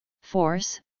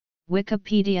Force,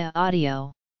 Wikipedia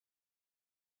audio.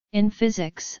 In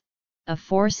physics, a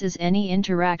force is any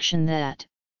interaction that,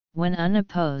 when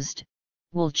unopposed,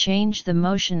 will change the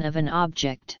motion of an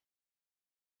object.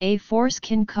 A force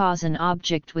can cause an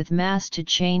object with mass to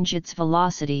change its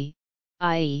velocity,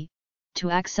 i.e.,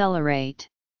 to accelerate.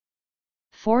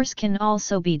 Force can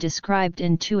also be described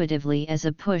intuitively as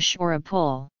a push or a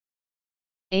pull.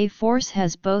 A force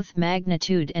has both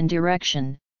magnitude and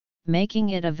direction, making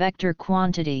it a vector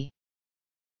quantity.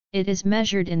 It is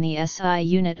measured in the SI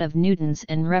unit of newtons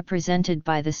and represented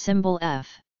by the symbol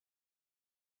F.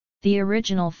 The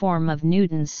original form of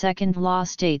Newton's second law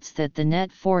states that the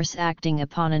net force acting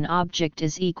upon an object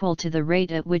is equal to the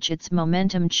rate at which its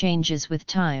momentum changes with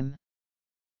time.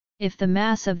 If the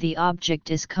mass of the object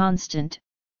is constant,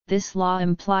 this law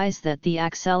implies that the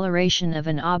acceleration of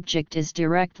an object is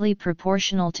directly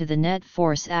proportional to the net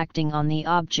force acting on the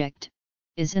object,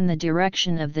 is in the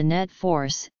direction of the net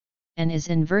force, and is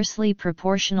inversely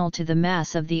proportional to the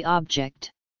mass of the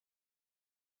object.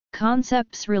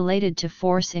 Concepts related to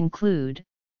force include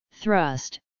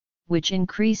thrust, which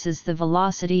increases the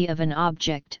velocity of an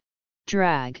object,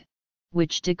 drag,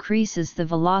 which decreases the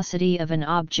velocity of an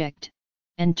object,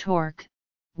 and torque,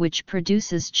 which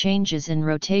produces changes in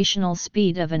rotational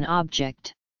speed of an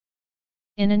object.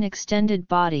 In an extended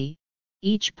body,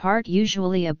 each part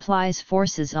usually applies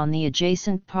forces on the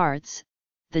adjacent parts.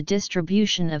 The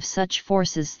distribution of such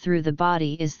forces through the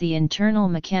body is the internal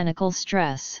mechanical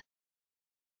stress.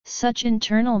 Such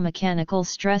internal mechanical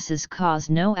stresses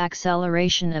cause no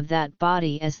acceleration of that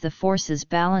body as the forces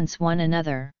balance one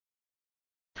another.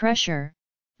 Pressure,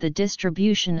 the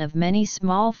distribution of many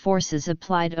small forces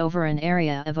applied over an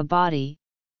area of a body,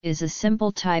 is a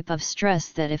simple type of stress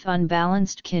that if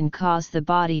unbalanced can cause the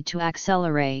body to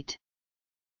accelerate.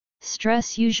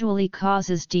 Stress usually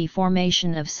causes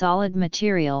deformation of solid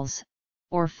materials,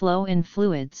 or flow in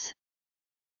fluids.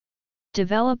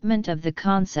 Development of the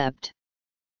concept.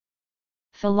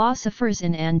 Philosophers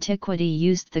in antiquity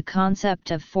used the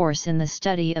concept of force in the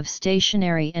study of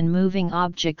stationary and moving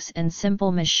objects and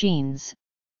simple machines,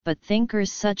 but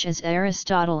thinkers such as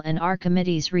Aristotle and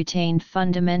Archimedes retained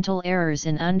fundamental errors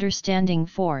in understanding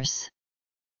force.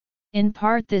 In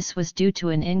part this was due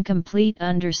to an incomplete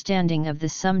understanding of the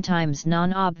sometimes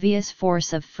non-obvious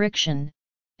force of friction,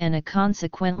 and a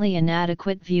consequently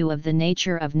inadequate view of the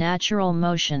nature of natural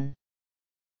motion.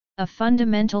 A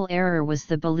fundamental error was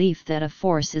the belief that a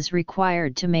force is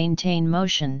required to maintain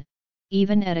motion,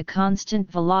 even at a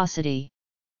constant velocity.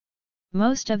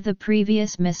 Most of the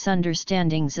previous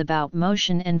misunderstandings about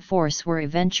motion and force were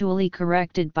eventually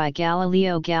corrected by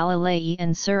Galileo Galilei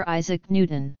and Sir Isaac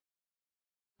Newton.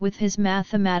 With his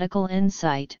mathematical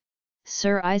insight,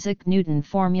 Sir Isaac Newton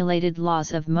formulated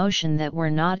laws of motion that were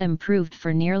not improved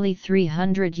for nearly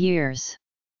 300 years.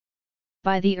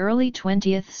 By the early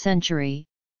 20th century,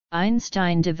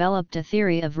 Einstein developed a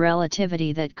theory of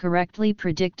relativity that correctly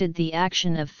predicted the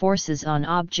action of forces on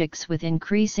objects with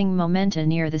increasing momenta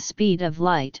near the speed of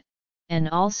light, and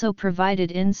also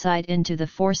provided insight into the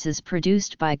forces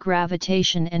produced by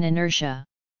gravitation and inertia.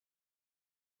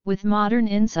 With modern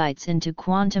insights into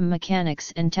quantum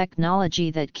mechanics and technology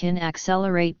that can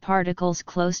accelerate particles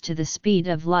close to the speed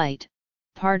of light,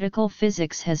 particle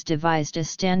physics has devised a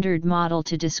standard model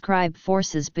to describe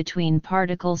forces between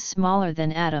particles smaller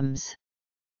than atoms.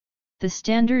 The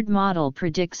standard model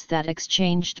predicts that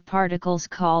exchanged particles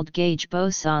called gauge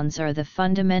bosons are the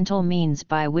fundamental means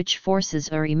by which forces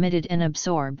are emitted and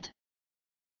absorbed.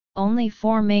 Only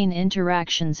four main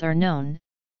interactions are known,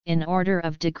 in order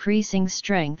of decreasing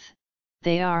strength.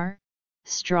 They are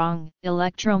strong,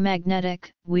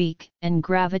 electromagnetic, weak, and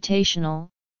gravitational.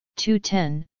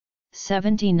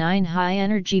 210-79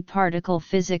 high-energy particle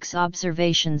physics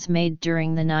observations made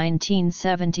during the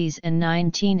 1970s and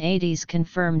 1980s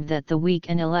confirmed that the weak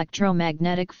and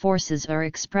electromagnetic forces are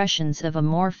expressions of a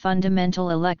more fundamental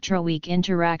electroweak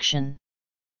interaction.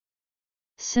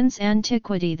 Since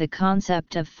antiquity, the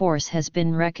concept of force has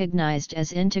been recognized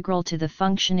as integral to the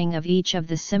functioning of each of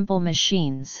the simple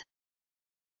machines.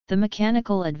 The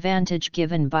mechanical advantage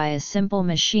given by a simple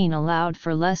machine allowed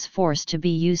for less force to be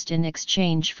used in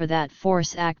exchange for that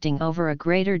force acting over a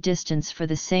greater distance for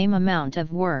the same amount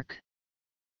of work.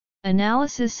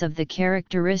 Analysis of the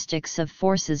characteristics of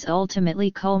forces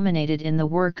ultimately culminated in the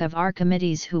work of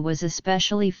Archimedes, who was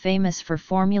especially famous for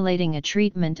formulating a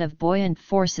treatment of buoyant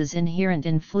forces inherent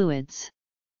in fluids.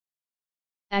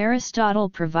 Aristotle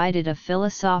provided a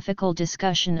philosophical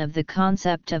discussion of the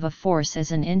concept of a force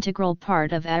as an integral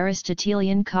part of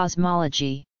Aristotelian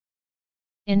cosmology.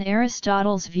 In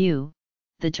Aristotle's view,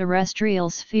 the terrestrial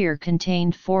sphere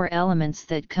contained four elements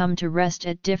that come to rest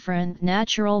at different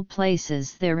natural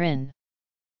places therein.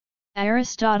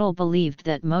 Aristotle believed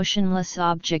that motionless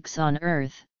objects on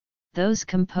Earth, those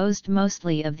composed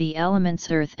mostly of the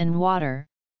elements earth and water,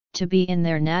 to be in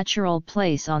their natural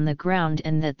place on the ground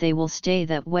and that they will stay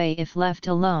that way if left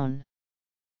alone.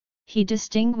 He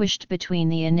distinguished between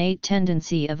the innate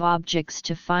tendency of objects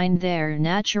to find their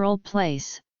natural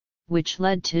place, which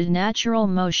led to natural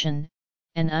motion,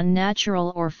 and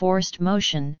unnatural or forced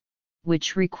motion,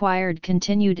 which required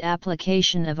continued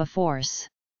application of a force.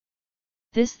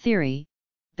 This theory,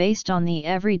 based on the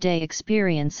everyday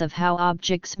experience of how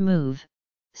objects move,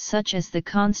 such as the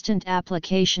constant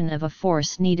application of a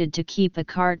force needed to keep a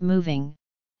cart moving,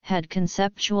 had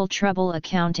conceptual trouble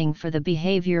accounting for the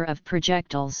behavior of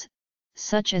projectiles,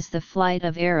 such as the flight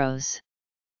of arrows.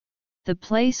 The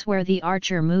place where the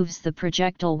archer moves the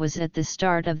projectile was at the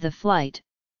start of the flight,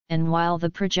 and while the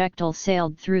projectile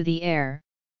sailed through the air,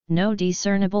 no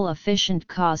discernible efficient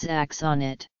cause acts on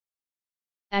it.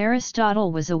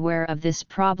 Aristotle was aware of this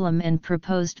problem and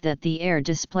proposed that the air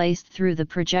displaced through the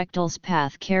projectile's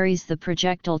path carries the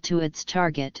projectile to its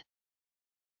target.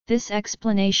 This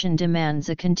explanation demands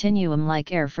a continuum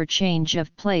like air for change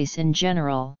of place in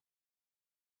general.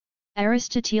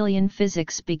 Aristotelian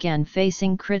physics began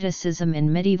facing criticism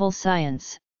in medieval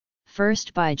science,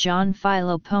 first by John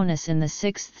Philoponus in the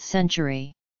 6th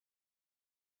century.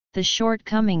 The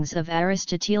shortcomings of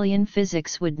Aristotelian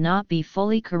physics would not be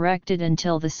fully corrected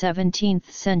until the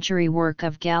 17th century work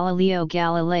of Galileo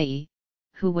Galilei,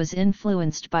 who was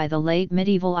influenced by the late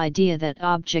medieval idea that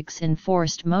objects in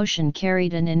forced motion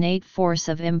carried an innate force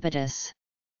of impetus.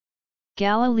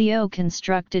 Galileo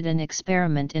constructed an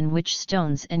experiment in which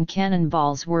stones and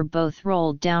cannonballs were both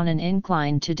rolled down an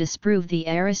incline to disprove the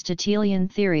Aristotelian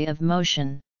theory of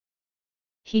motion.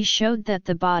 He showed that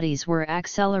the bodies were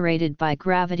accelerated by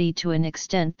gravity to an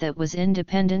extent that was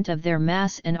independent of their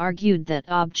mass and argued that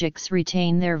objects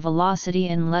retain their velocity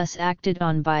unless acted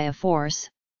on by a force,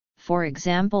 for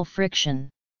example friction.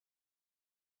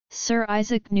 Sir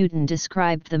Isaac Newton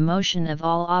described the motion of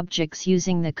all objects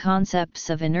using the concepts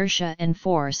of inertia and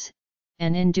force,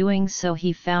 and in doing so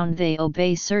he found they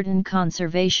obey certain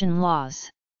conservation laws.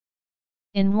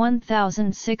 In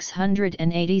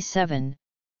 1687,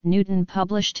 Newton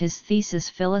published his thesis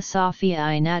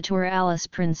Philosophiae Naturalis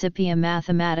Principia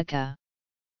Mathematica.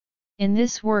 In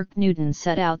this work Newton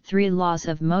set out three laws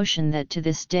of motion that to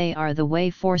this day are the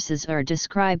way forces are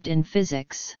described in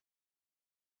physics.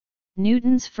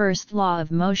 Newton's first law of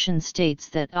motion states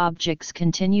that objects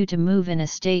continue to move in a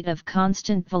state of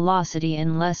constant velocity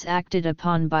unless acted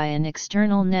upon by an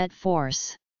external net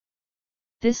force.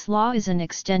 This law is an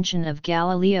extension of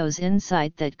Galileo's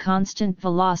insight that constant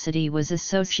velocity was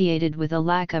associated with a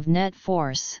lack of net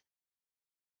force.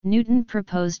 Newton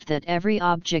proposed that every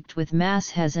object with mass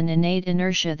has an innate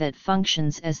inertia that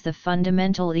functions as the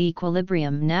fundamental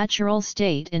equilibrium natural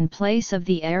state in place of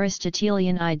the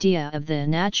Aristotelian idea of the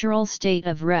natural state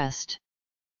of rest.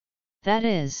 That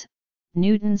is,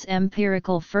 Newton's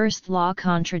empirical first law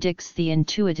contradicts the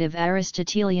intuitive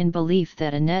Aristotelian belief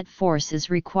that a net force is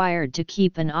required to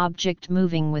keep an object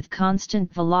moving with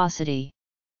constant velocity.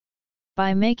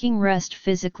 By making rest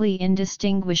physically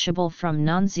indistinguishable from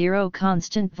non-zero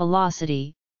constant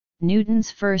velocity,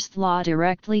 Newton's first law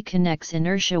directly connects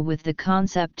inertia with the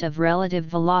concept of relative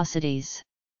velocities.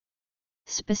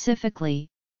 Specifically,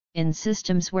 in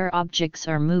systems where objects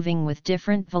are moving with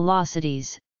different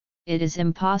velocities, it is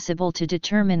impossible to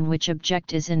determine which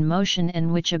object is in motion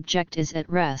and which object is at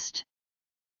rest.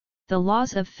 The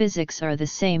laws of physics are the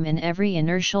same in every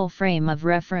inertial frame of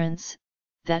reference,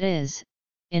 that is,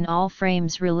 in all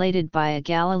frames related by a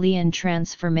Galilean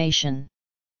transformation.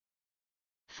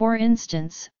 For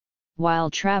instance, while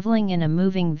traveling in a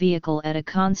moving vehicle at a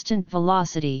constant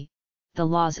velocity, the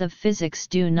laws of physics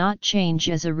do not change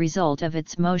as a result of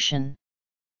its motion.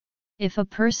 If a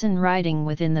person riding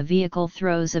within the vehicle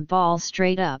throws a ball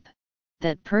straight up,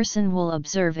 that person will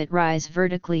observe it rise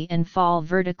vertically and fall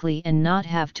vertically and not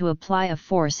have to apply a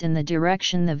force in the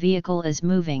direction the vehicle is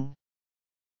moving.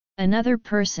 Another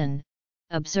person,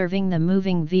 observing the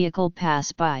moving vehicle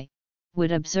pass by,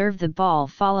 would observe the ball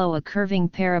follow a curving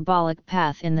parabolic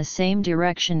path in the same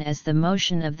direction as the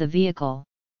motion of the vehicle.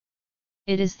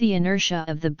 It is the inertia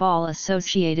of the ball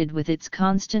associated with its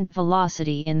constant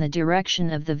velocity in the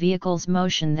direction of the vehicle's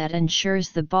motion that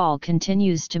ensures the ball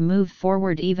continues to move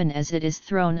forward even as it is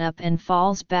thrown up and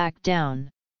falls back down.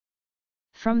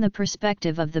 From the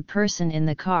perspective of the person in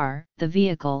the car, the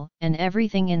vehicle, and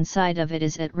everything inside of it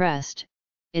is at rest.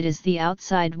 It is the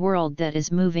outside world that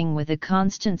is moving with a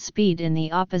constant speed in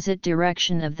the opposite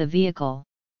direction of the vehicle.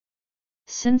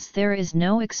 Since there is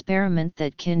no experiment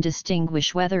that can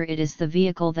distinguish whether it is the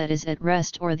vehicle that is at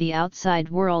rest or the outside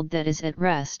world that is at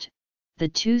rest, the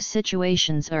two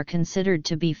situations are considered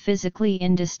to be physically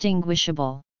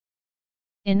indistinguishable.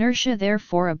 Inertia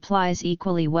therefore applies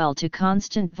equally well to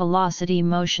constant velocity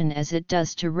motion as it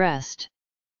does to rest.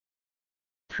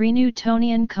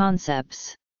 Pre-Newtonian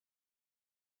concepts.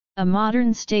 A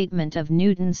modern statement of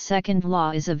Newton's second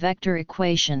law is a vector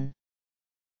equation,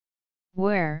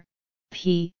 where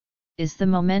P is the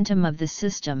momentum of the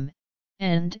system,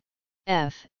 and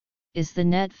F is the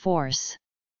net force.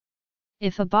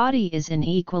 If a body is in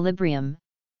equilibrium,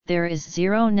 there is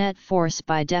zero net force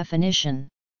by definition.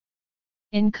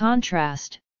 In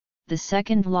contrast, the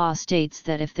second law states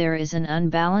that if there is an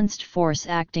unbalanced force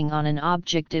acting on an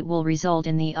object, it will result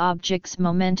in the object's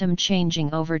momentum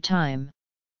changing over time.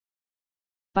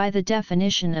 By the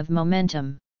definition of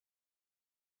momentum,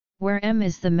 where m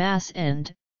is the mass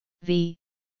and v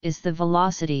is the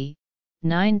velocity,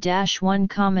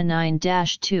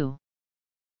 9-1,9-2.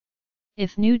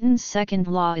 If Newton's second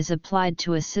law is applied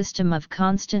to a system of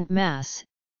constant mass,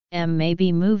 m may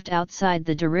be moved outside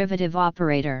the derivative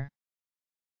operator.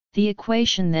 The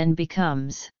equation then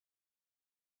becomes: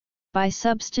 by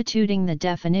substituting the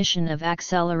definition of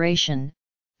acceleration,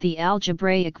 the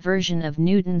algebraic version of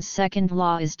Newton's second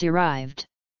law is derived.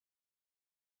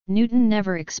 Newton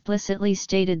never explicitly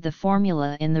stated the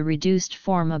formula in the reduced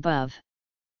form above.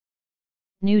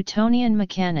 Newtonian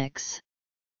mechanics.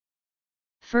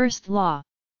 First law.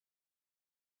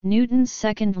 Newton's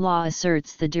second law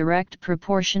asserts the direct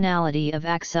proportionality of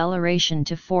acceleration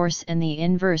to force and the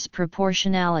inverse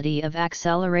proportionality of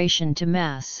acceleration to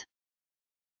mass.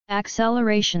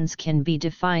 Accelerations can be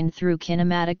defined through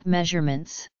kinematic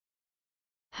measurements.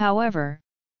 However,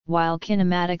 while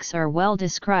kinematics are well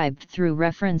described through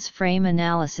reference frame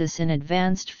analysis in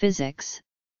advanced physics,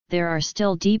 there are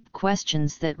still deep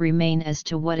questions that remain as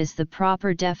to what is the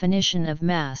proper definition of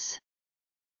mass.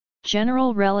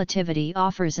 General relativity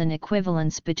offers an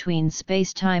equivalence between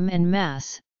spacetime and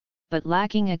mass, but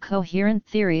lacking a coherent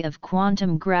theory of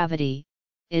quantum gravity,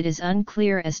 it is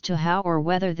unclear as to how or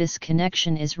whether this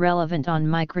connection is relevant on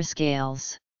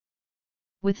microscales.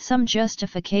 With some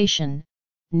justification,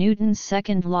 Newton's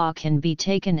second law can be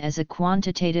taken as a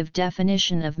quantitative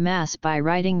definition of mass by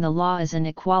writing the law as an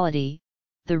equality.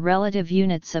 The relative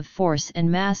units of force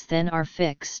and mass then are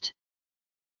fixed.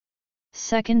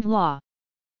 Second law.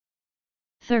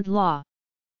 Third law.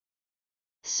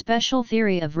 Special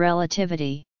theory of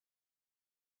relativity.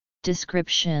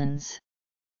 Descriptions.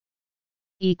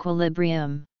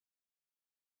 Equilibrium.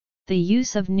 The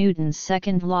use of Newton's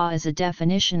second law as a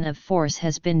definition of force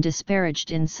has been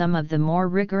disparaged in some of the more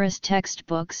rigorous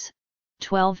textbooks,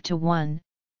 12-1,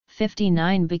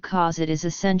 59, because it is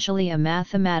essentially a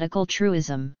mathematical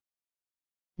truism.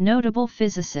 Notable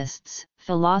physicists,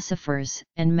 philosophers,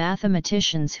 and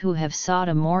mathematicians who have sought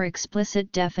a more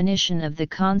explicit definition of the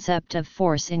concept of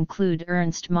force include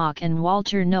Ernst Mach and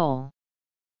Walter Noel.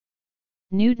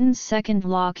 Newton's second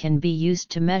law can be used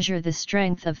to measure the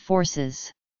strength of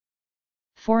forces.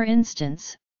 For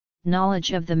instance,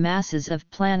 knowledge of the masses of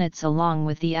planets along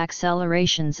with the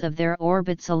accelerations of their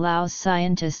orbits allows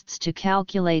scientists to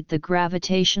calculate the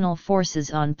gravitational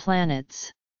forces on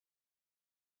planets.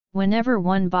 Whenever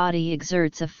one body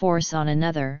exerts a force on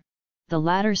another, the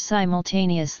latter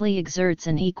simultaneously exerts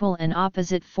an equal and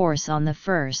opposite force on the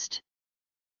first.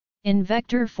 In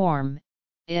vector form,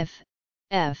 if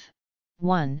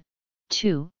F1,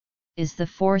 2, is the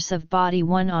force of body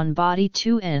 1 on body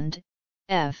 2 and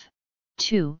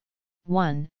F2,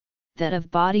 1, that of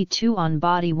body 2 on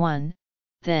body 1,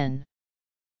 then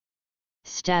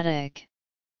static.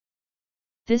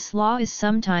 This law is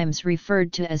sometimes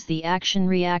referred to as the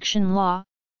action-reaction law,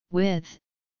 with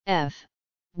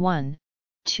F1,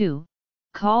 2,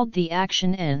 called the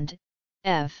action and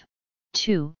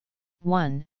F2,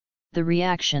 1, the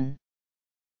reaction.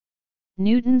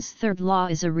 Newton's third law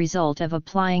is a result of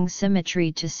applying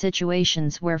symmetry to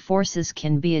situations where forces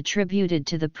can be attributed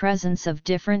to the presence of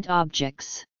different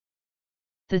objects.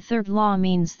 The third law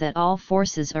means that all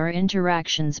forces are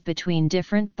interactions between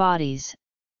different bodies,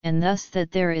 and thus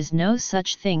that there is no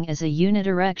such thing as a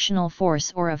unidirectional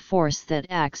force or a force that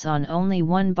acts on only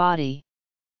one body.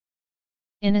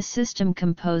 In a system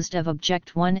composed of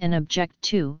object 1 and object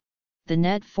 2, the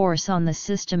net force on the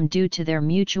system due to their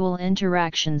mutual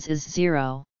interactions is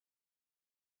zero.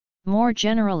 More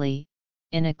generally,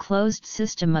 in a closed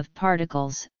system of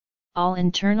particles, all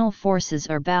internal forces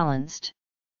are balanced.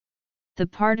 The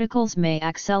particles may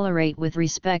accelerate with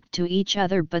respect to each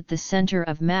other, but the center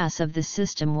of mass of the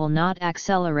system will not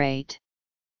accelerate.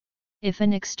 If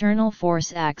an external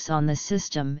force acts on the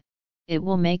system, it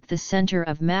will make the center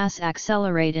of mass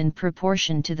accelerate in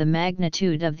proportion to the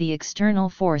magnitude of the external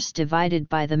force divided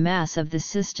by the mass of the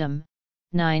system,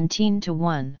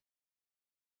 19:1.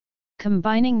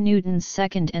 Combining Newton's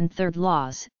second and third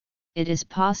laws, it is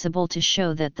possible to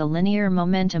show that the linear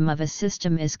momentum of a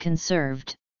system is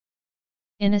conserved.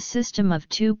 In a system of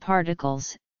two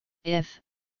particles, if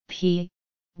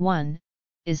p(1)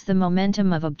 is the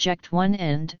momentum of object 1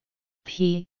 and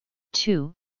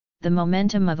p(2) the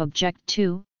momentum of object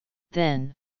 2,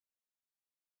 then,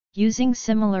 using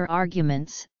similar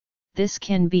arguments, this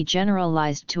can be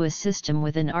generalized to a system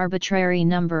with an arbitrary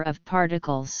number of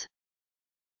particles.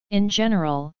 In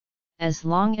general, as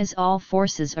long as all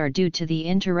forces are due to the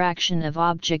interaction of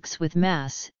objects with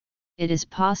mass, it is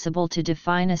possible to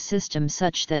define a system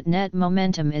such that net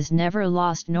momentum is never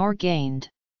lost nor gained.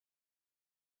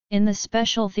 In the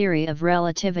special theory of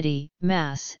relativity,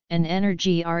 mass and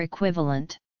energy are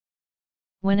equivalent.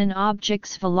 When an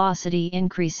object's velocity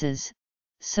increases,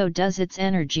 so does its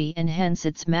energy and hence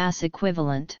its mass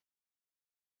equivalent.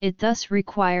 It thus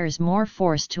requires more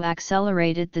force to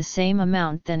accelerate it the same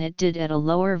amount than it did at a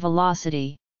lower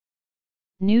velocity.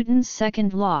 Newton's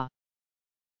second law,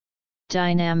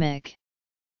 dynamic,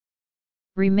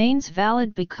 remains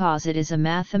valid because it is a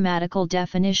mathematical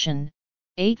definition,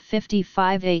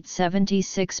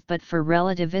 855-876, but for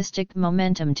relativistic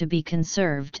momentum to be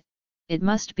conserved, it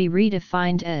must be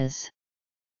redefined as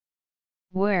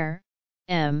where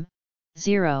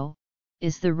m(0)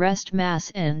 is the rest mass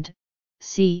and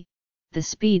c, the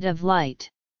speed of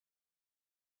light.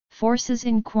 Forces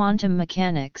in quantum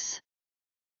mechanics.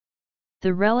 The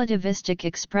relativistic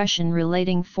expression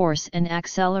relating force and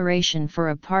acceleration for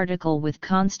a particle with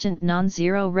constant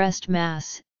non-zero rest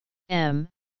mass, m,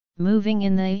 moving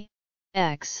in the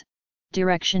x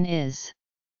direction is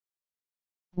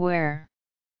where.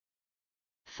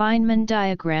 Feynman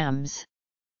diagrams.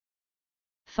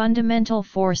 Fundamental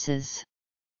forces.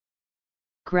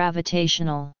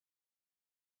 Gravitational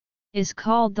is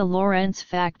called the Lorentz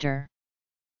factor.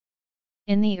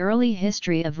 In the early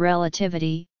history of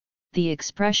relativity, the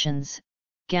expressions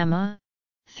gamma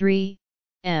 3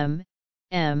 m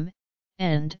m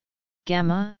and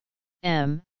gamma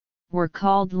m were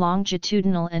called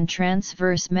longitudinal and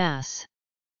transverse mass.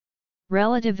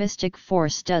 Relativistic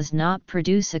force does not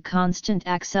produce a constant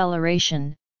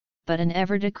acceleration, but an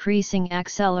ever-decreasing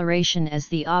acceleration as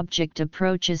the object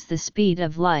approaches the speed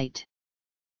of light.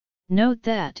 Note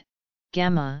that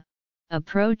gamma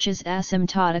approaches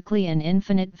asymptotically an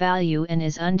infinite value and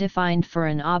is undefined for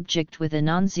an object with a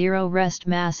non-zero rest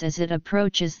mass as it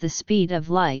approaches the speed of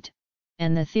light,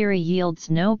 and the theory yields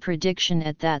no prediction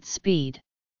at that speed.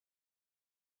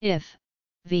 If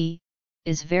v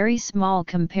is very small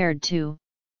compared to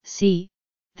c,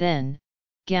 then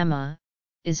gamma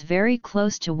is very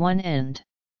close to 1 and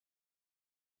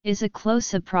is a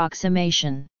close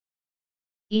approximation.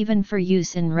 Even for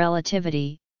use in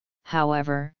relativity,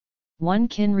 however, one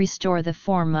can restore the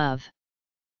form of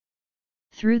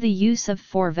through the use of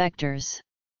four vectors.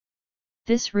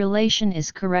 This relation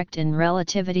is correct in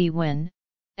relativity when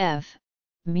F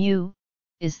mu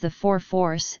is the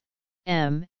force,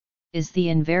 m is the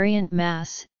invariant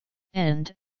mass,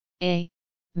 and a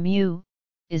mu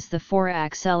is the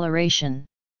acceleration.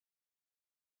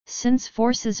 Since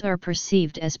forces are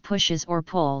perceived as pushes or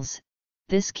pulls,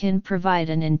 this can provide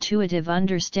an intuitive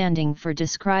understanding for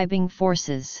describing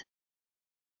forces.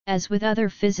 As with other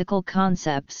physical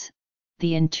concepts,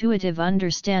 the intuitive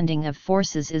understanding of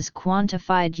forces is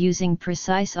quantified using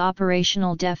precise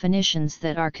operational definitions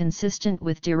that are consistent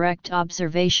with direct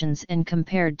observations and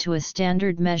compared to a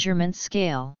standard measurement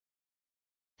scale.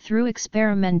 Through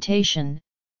experimentation,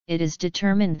 it is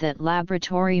determined that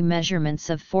laboratory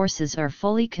measurements of forces are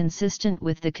fully consistent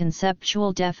with the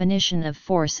conceptual definition of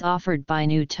force offered by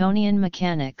Newtonian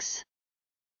mechanics.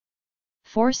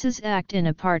 Forces act in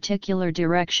a particular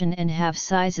direction and have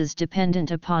sizes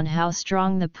dependent upon how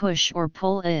strong the push or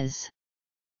pull is.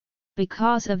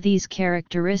 Because of these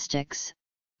characteristics,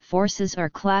 forces are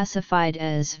classified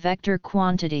as vector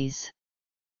quantities.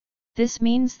 This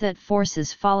means that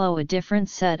forces follow a different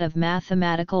set of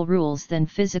mathematical rules than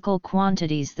physical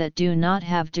quantities that do not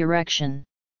have direction.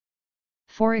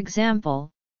 For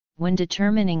example, when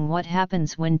determining what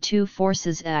happens when two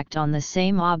forces act on the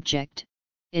same object,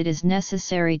 it is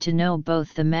necessary to know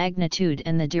both the magnitude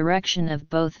and the direction of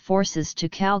both forces to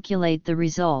calculate the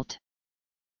result.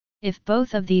 If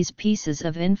both of these pieces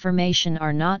of information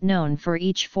are not known for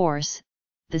each force,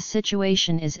 the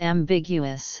situation is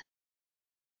ambiguous.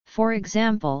 For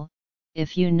example,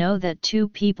 if you know that two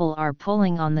people are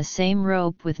pulling on the same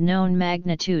rope with known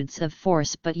magnitudes of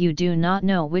force but you do not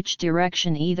know which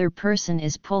direction either person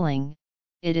is pulling,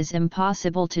 it is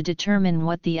impossible to determine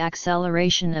what the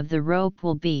acceleration of the rope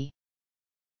will be.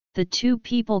 The two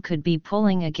people could be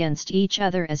pulling against each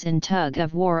other as in tug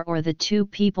of war, or the two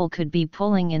people could be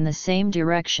pulling in the same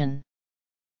direction.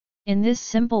 In this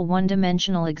simple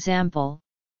one-dimensional example,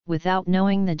 without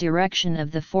knowing the direction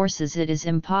of the forces, it is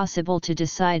impossible to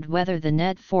decide whether the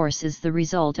net force is the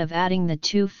result of adding the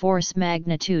two force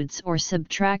magnitudes or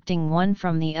subtracting one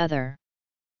from the other.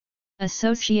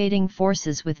 Associating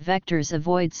forces with vectors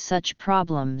avoids such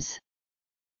problems.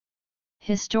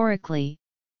 Historically,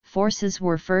 forces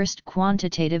were first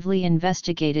quantitatively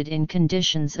investigated in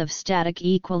conditions of static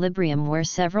equilibrium where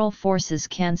several forces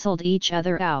cancelled each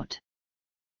other out.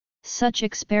 Such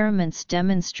experiments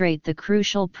demonstrate the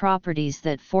crucial properties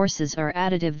that forces are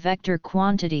additive vector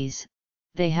quantities,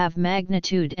 they have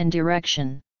magnitude and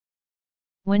direction.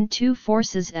 When two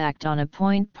forces act on a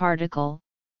point particle,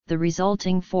 the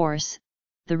resulting force,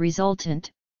 the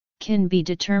resultant, can be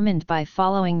determined by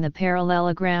following the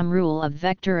parallelogram rule of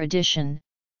vector addition,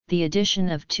 the addition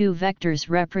of two vectors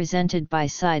represented by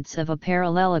sides of a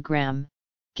parallelogram,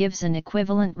 gives an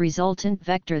equivalent resultant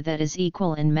vector that is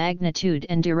equal in magnitude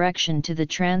and direction to the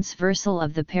transversal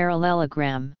of the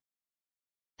parallelogram.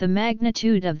 The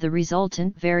magnitude of the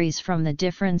resultant varies from the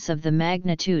difference of the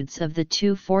magnitudes of the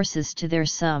two forces to their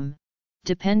sum,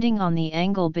 depending on the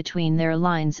angle between their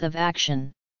lines of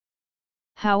action.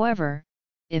 However,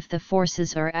 if the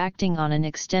forces are acting on an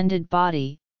extended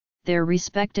body, their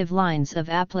respective lines of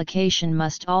application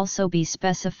must also be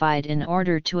specified in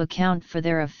order to account for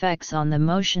their effects on the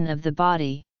motion of the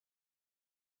body.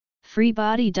 Free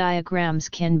body diagrams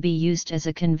can be used as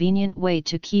a convenient way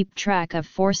to keep track of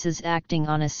forces acting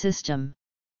on a system.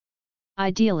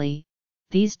 Ideally,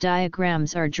 these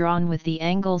diagrams are drawn with the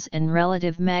angles and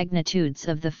relative magnitudes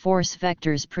of the force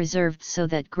vectors preserved so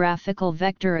that graphical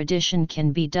vector addition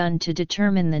can be done to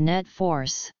determine the net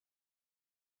force.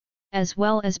 As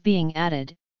well as being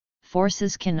added,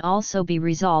 forces can also be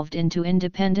resolved into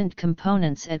independent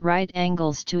components at right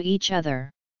angles to each other.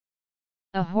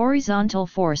 A horizontal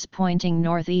force pointing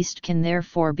northeast can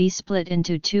therefore be split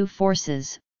into two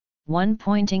forces, one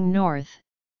pointing north,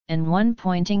 and one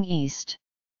pointing east.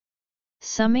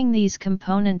 Summing these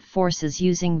component forces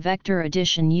using vector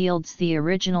addition yields the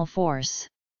original force.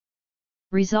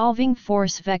 Resolving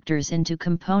force vectors into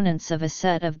components of a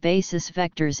set of basis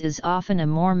vectors is often a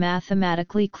more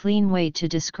mathematically clean way to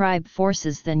describe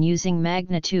forces than using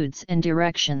magnitudes and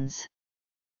directions.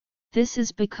 This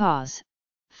is because,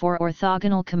 for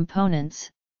orthogonal components,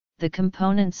 the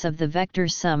components of the vector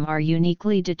sum are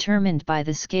uniquely determined by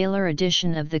the scalar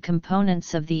addition of the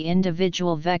components of the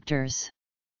individual vectors.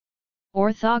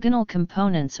 Orthogonal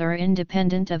components are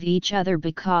independent of each other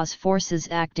because forces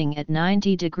acting at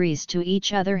 90 degrees to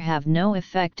each other have no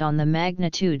effect on the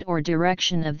magnitude or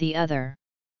direction of the other.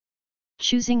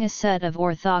 Choosing a set of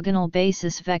orthogonal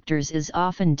basis vectors is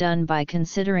often done by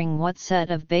considering what set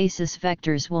of basis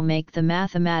vectors will make the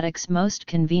mathematics most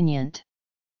convenient.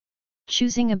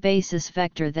 Choosing a basis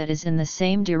vector that is in the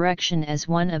same direction as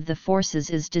one of the forces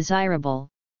is desirable,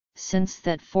 since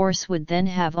that force would then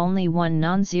have only one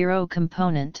non-zero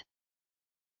component.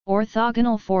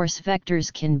 Orthogonal force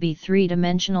vectors can be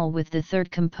three-dimensional with the third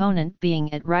component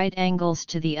being at right angles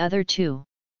to the other two.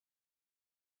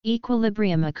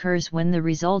 Equilibrium occurs when the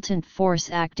resultant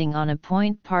force acting on a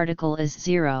point particle is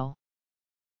zero.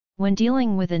 When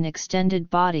dealing with an extended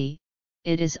body,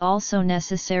 it is also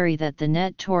necessary that the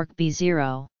net torque be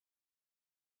zero.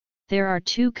 There are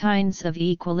two kinds of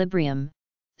equilibrium: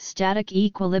 static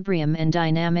equilibrium and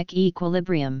dynamic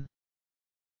equilibrium.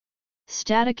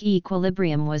 Static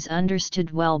equilibrium was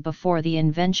understood well before the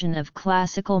invention of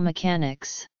classical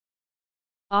mechanics.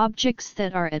 Objects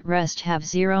that are at rest have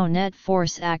zero net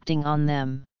force acting on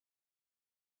them.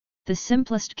 The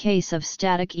simplest case of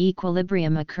static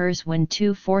equilibrium occurs when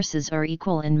two forces are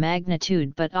equal in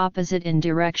magnitude but opposite in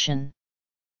direction.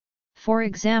 For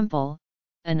example,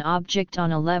 an object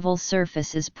on a level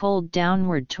surface is pulled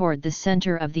downward toward the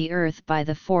center of the Earth by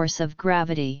the force of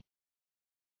gravity.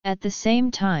 At the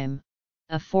same time,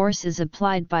 a force is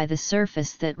applied by the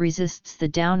surface that resists the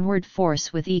downward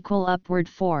force with equal upward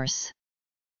force.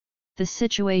 The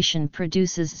situation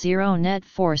produces zero net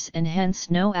force and hence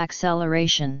no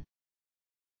acceleration.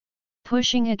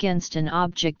 Pushing against an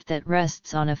object that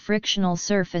rests on a frictional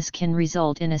surface can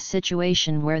result in a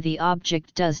situation where the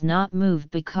object does not move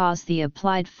because the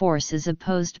applied force is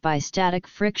opposed by static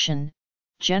friction,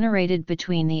 generated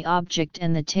between the object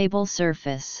and the table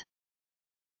surface.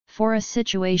 For a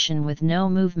situation with no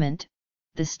movement,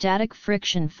 the static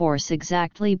friction force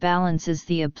exactly balances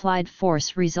the applied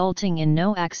force, resulting in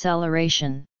no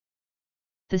acceleration.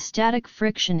 The static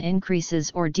friction increases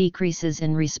or decreases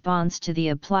in response to the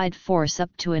applied force up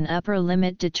to an upper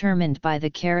limit determined by the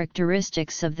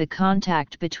characteristics of the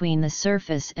contact between the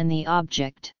surface and the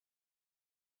object.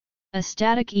 A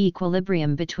static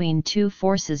equilibrium between two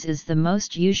forces is the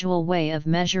most usual way of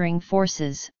measuring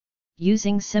forces,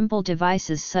 using simple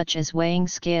devices such as weighing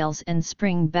scales and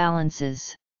spring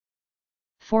balances.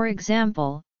 For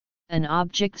example, an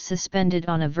object suspended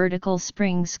on a vertical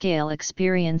spring scale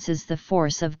experiences the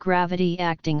force of gravity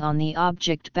acting on the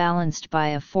object balanced by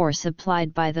a force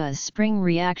applied by the spring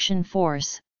reaction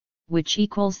force, which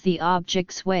equals the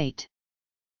object's weight.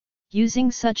 Using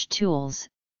such tools,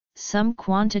 some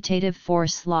quantitative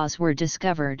force laws were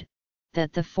discovered,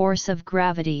 that the force of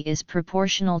gravity is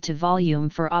proportional to volume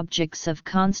for objects of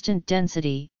constant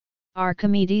density,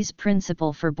 Archimedes'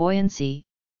 principle for buoyancy,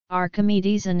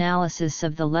 Archimedes' analysis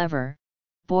of the lever,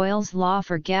 Boyle's law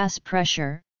for gas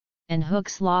pressure, and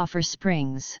Hooke's law for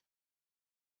springs.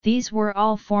 These were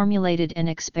all formulated and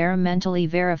experimentally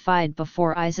verified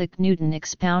before Isaac Newton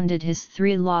expounded his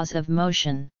three laws of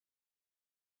motion.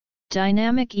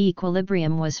 Dynamic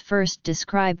equilibrium was first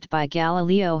described by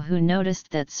Galileo, who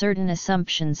noticed that certain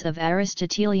assumptions of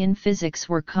Aristotelian physics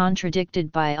were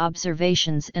contradicted by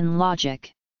observations and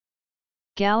logic.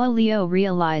 Galileo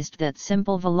realized that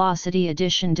simple velocity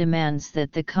addition demands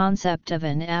that the concept of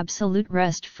an absolute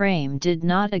rest frame did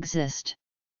not exist.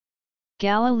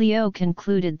 Galileo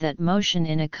concluded that motion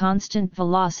in a constant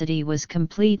velocity was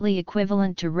completely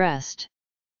equivalent to rest.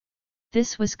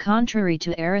 This was contrary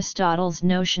to Aristotle's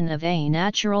notion of a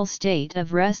natural state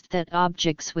of rest that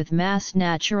objects with mass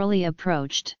naturally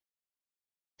approached.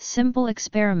 Simple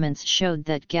experiments showed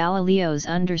that Galileo's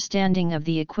understanding of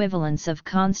the equivalence of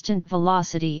constant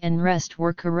velocity and rest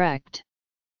were correct.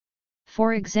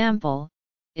 For example,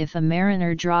 if a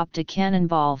mariner dropped a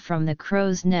cannonball from the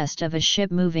crow's nest of a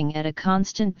ship moving at a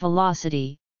constant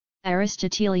velocity,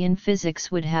 Aristotelian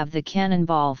physics would have the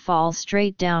cannonball fall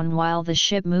straight down while the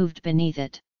ship moved beneath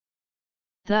it.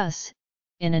 Thus,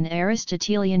 in an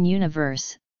Aristotelian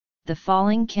universe, the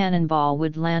falling cannonball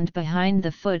would land behind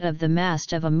the foot of the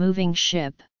mast of a moving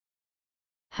ship.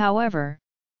 However,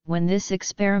 when this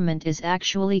experiment is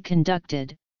actually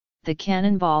conducted, the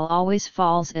cannonball always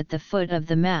falls at the foot of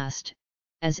the mast,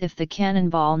 as if the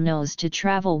cannonball knows to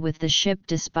travel with the ship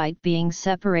despite being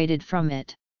separated from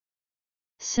it.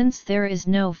 Since there is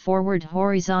no forward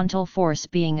horizontal force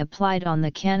being applied on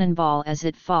the cannonball as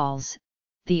it falls,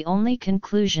 the only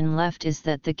conclusion left is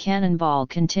that the cannonball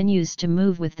continues to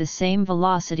move with the same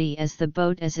velocity as the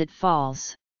boat as it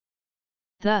falls.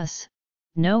 Thus,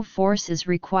 no force is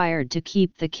required to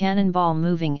keep the cannonball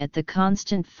moving at the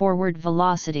constant forward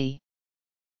velocity.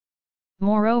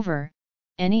 Moreover,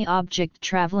 any object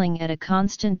traveling at a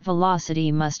constant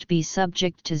velocity must be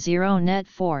subject to zero net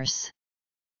force.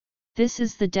 This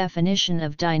is the definition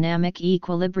of dynamic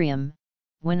equilibrium,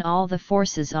 when all the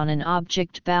forces on an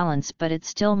object balance but it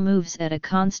still moves at a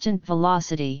constant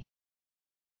velocity.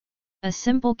 A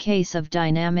simple case of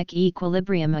dynamic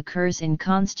equilibrium occurs in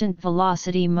constant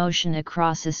velocity motion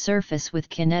across a surface with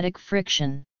kinetic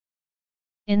friction.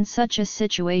 In such a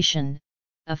situation,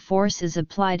 a force is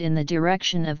applied in the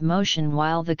direction of motion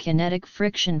while the kinetic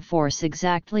friction force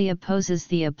exactly opposes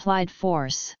the applied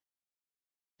force.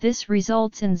 This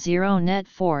results in zero net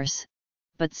force,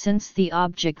 but since the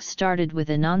object started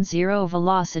with a non-zero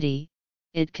velocity,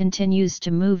 it continues to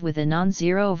move with a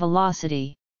non-zero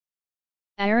velocity.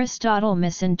 Aristotle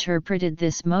misinterpreted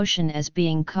this motion as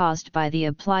being caused by the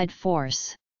applied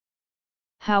force.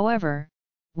 However,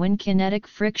 when kinetic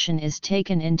friction is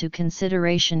taken into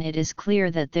consideration, it is clear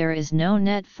that there is no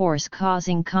net force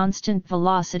causing constant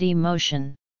velocity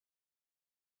motion.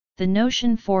 The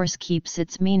notion force keeps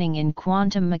its meaning in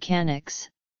quantum mechanics,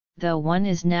 though one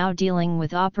is now dealing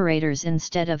with operators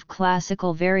instead of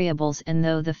classical variables, and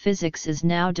though the physics is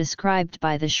now described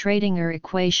by the Schrödinger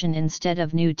equation instead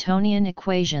of Newtonian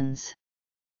equations.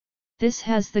 This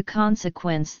has the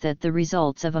consequence that the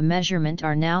results of a measurement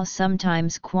are now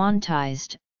sometimes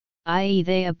quantized, i.e.,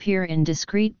 they appear in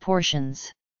discrete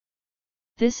portions.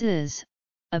 This is,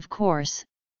 of course,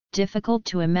 difficult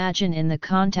to imagine in the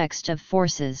context of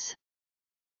forces.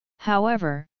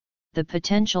 However, the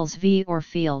potentials V or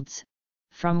fields,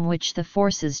 from which the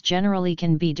forces generally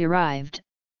can be derived,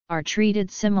 are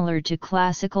treated similar to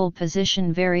classical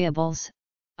position variables,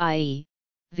 i.e.,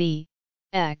 V,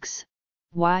 x,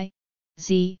 y,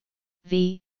 z,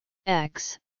 v,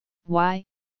 x, y,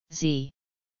 z.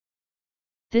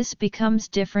 This becomes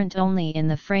different only in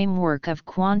the framework of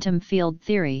quantum field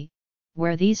theory,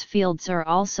 where these fields are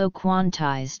also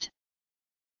quantized.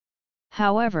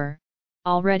 However,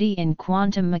 already in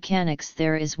quantum mechanics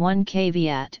there is one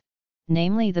caveat,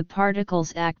 namely the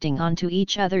particles acting onto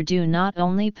each other do not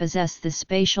only possess the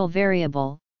spatial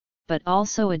variable, but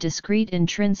also a discrete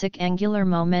intrinsic angular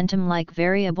momentum-like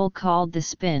variable called the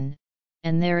spin,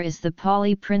 and there is the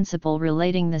Pauli principle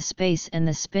relating the space and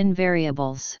the spin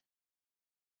variables.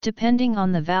 Depending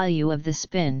on the value of the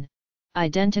spin,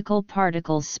 identical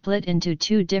particles split into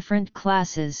two different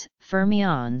classes,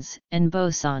 fermions and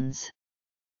bosons.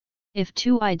 If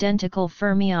two identical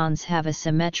fermions have a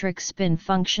symmetric spin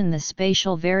function, the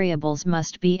spatial variables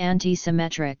must be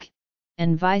antisymmetric,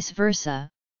 and vice versa,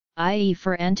 i.e.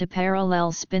 for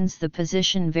antiparallel spins the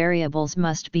position variables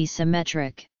must be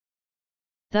symmetric.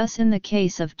 Thus in the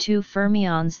case of two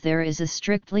fermions there is a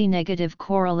strictly negative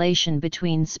correlation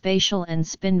between spatial and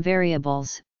spin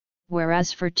variables,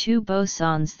 whereas for two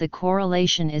bosons the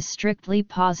correlation is strictly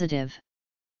positive.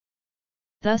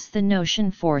 Thus the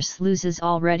notion force loses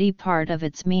already part of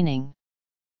its meaning.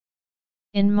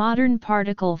 In modern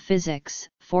particle physics,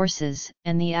 forces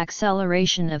and the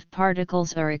acceleration of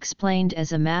particles are explained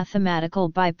as a mathematical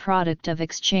byproduct of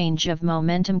exchange of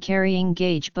momentum-carrying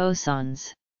gauge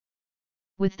bosons.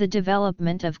 With the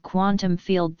development of quantum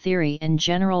field theory and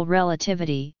general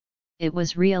relativity, it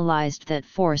was realized that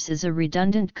force is a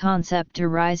redundant concept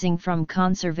arising from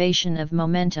conservation of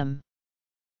momentum.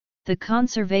 The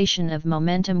conservation of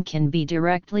momentum can be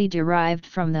directly derived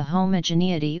from the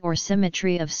homogeneity or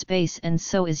symmetry of space and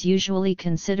so is usually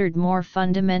considered more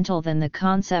fundamental than the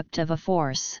concept of a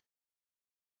force.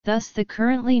 Thus the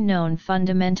currently known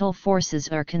fundamental forces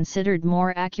are considered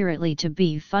more accurately to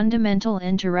be fundamental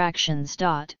interactions.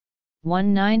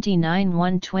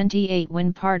 199-128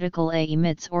 When particle A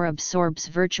emits or absorbs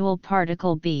virtual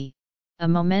particle B, a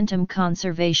momentum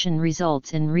conservation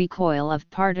results in recoil of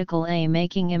particle A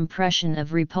making impression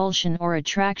of repulsion or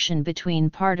attraction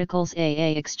between particles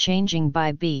A exchanging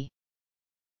by B.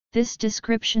 This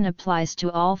description applies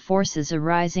to all forces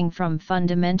arising from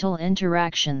fundamental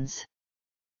interactions.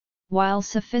 While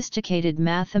sophisticated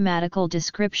mathematical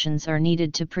descriptions are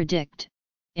needed to predict,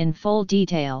 in full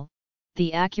detail,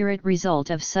 the accurate result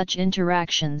of such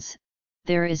interactions,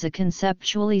 there is a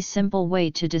conceptually simple way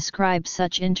to describe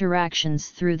such interactions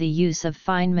through the use of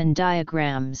Feynman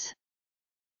diagrams.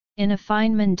 In a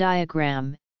Feynman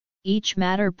diagram, each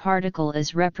matter particle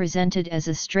is represented as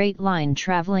a straight line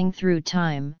traveling through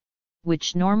time,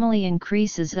 which normally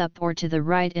increases up or to the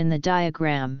right in the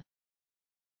diagram.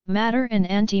 Matter and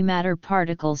antimatter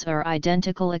particles are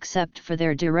identical except for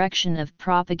their direction of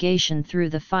propagation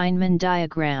through the Feynman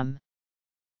diagram.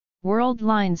 World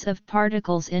lines of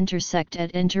particles intersect at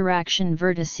interaction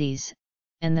vertices,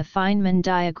 and the Feynman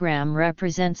diagram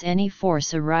represents any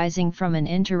force arising from an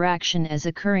interaction as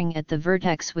occurring at the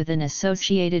vertex with an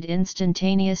associated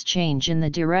instantaneous change in the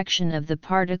direction of the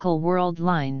particle world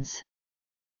lines.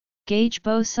 Gauge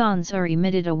bosons are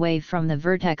emitted away from the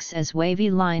vertex as wavy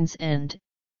lines and,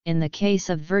 in the case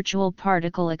of virtual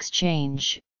particle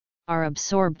exchange, are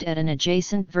absorbed at an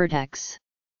adjacent vertex.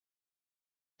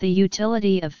 The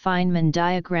utility of Feynman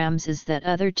diagrams is that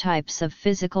other types of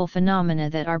physical phenomena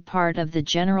that are part of the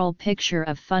general picture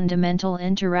of fundamental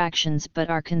interactions but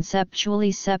are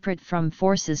conceptually separate from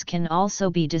forces can also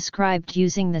be described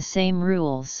using the same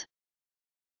rules.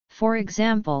 For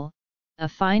example, a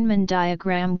Feynman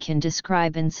diagram can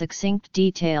describe in succinct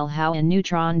detail how a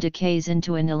neutron decays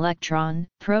into an electron,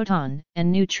 proton,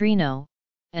 and neutrino,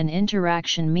 an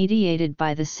interaction mediated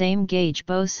by the same gauge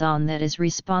boson that is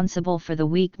responsible for the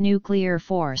weak nuclear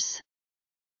force.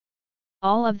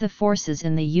 All of the forces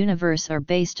in the universe are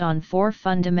based on four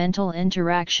fundamental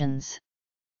interactions.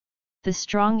 The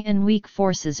strong and weak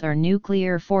forces are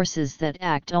nuclear forces that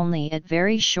act only at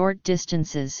very short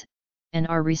distances, and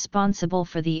are responsible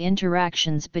for the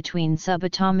interactions between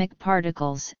subatomic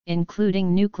particles,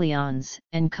 including nucleons,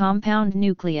 and compound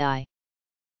nuclei.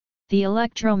 The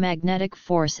electromagnetic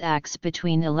force acts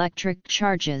between electric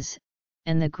charges,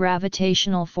 and the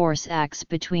gravitational force acts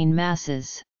between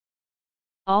masses.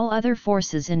 All other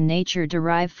forces in nature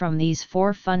derive from these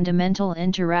four fundamental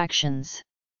interactions.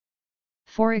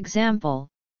 For example,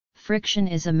 friction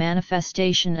is a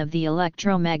manifestation of the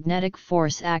electromagnetic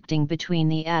force acting between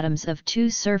the atoms of two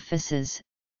surfaces,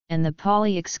 and the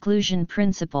Pauli exclusion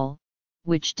principle,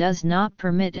 which does not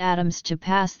permit atoms to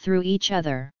pass through each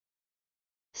other.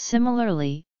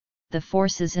 Similarly, the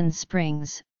forces in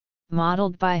springs,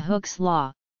 modeled by Hooke's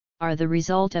law, are the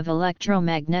result of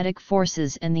electromagnetic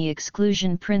forces and the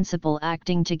exclusion principle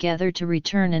acting together to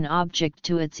return an object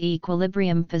to its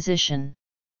equilibrium position.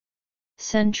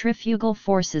 Centrifugal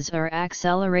forces are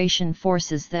acceleration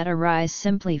forces that arise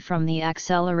simply from the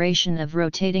acceleration of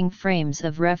rotating frames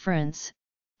of reference.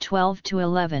 12 to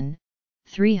 11,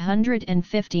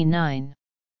 359.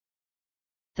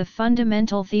 The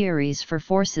fundamental theories for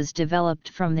forces developed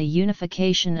from the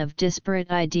unification of disparate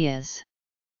ideas.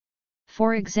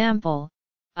 For example,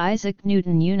 Isaac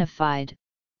Newton unified,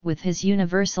 with his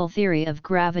universal theory of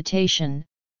gravitation,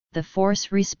 the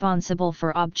force responsible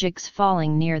for objects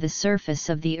falling near the surface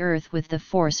of the Earth with the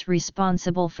force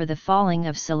responsible for the falling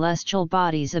of celestial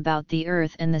bodies about the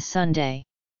Earth and the Sunday.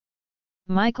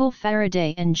 Michael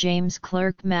Faraday and James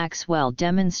Clerk Maxwell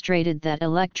demonstrated that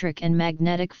electric and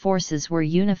magnetic forces were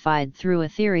unified through a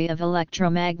theory of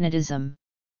electromagnetism.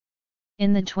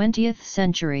 In the 20th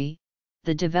century,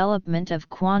 the development of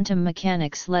quantum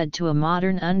mechanics led to a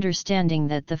modern understanding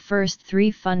that the first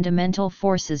three fundamental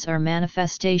forces are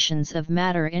manifestations of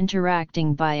matter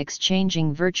interacting by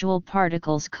exchanging virtual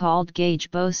particles called gauge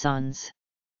bosons.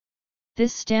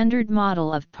 This standard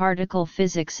model of particle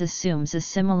physics assumes a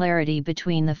similarity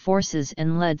between the forces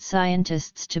and led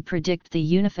scientists to predict the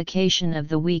unification of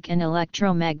the weak and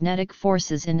electromagnetic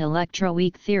forces in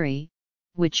electroweak theory,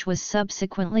 which was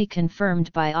subsequently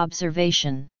confirmed by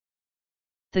observation.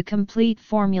 The complete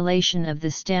formulation of the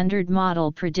standard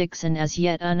model predicts an as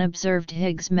yet unobserved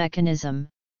Higgs mechanism,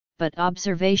 but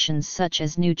observations such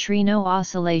as neutrino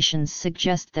oscillations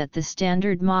suggest that the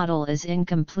standard model is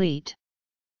incomplete.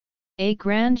 A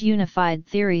grand unified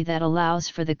theory that allows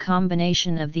for the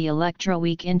combination of the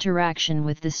electroweak interaction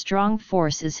with the strong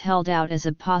force is held out as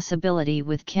a possibility,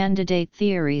 with candidate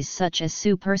theories such as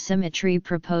supersymmetry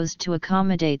proposed to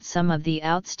accommodate some of the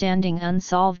outstanding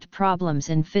unsolved problems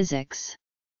in physics.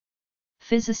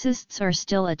 Physicists are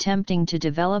still attempting to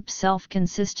develop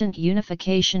self-consistent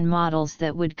unification models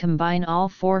that would combine all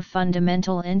four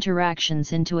fundamental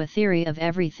interactions into a theory of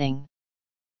everything.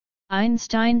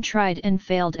 Einstein tried and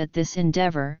failed at this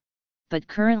endeavor, but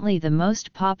currently the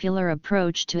most popular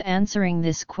approach to answering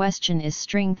this question is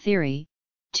string theory,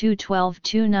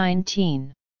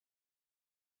 212-219.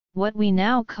 What we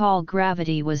now call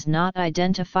gravity was not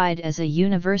identified as a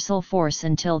universal force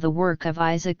until the work of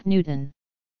Isaac Newton.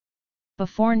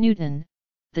 Before Newton,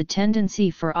 the tendency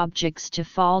for objects to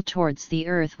fall towards the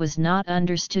Earth was not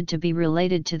understood to be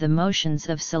related to the motions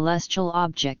of celestial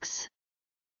objects.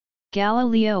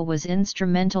 Galileo was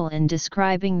instrumental in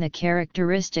describing the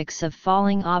characteristics of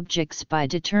falling objects by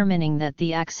determining that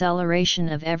the acceleration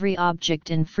of every object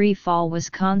in free fall was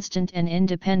constant and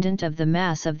independent of the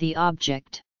mass of the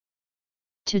object.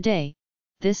 Today,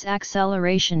 this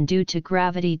acceleration due to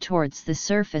gravity towards the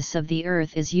surface of the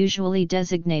Earth is usually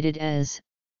designated as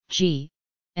g,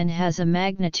 and has a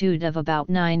magnitude of about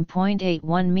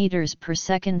 9.81 meters per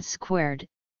second squared,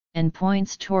 and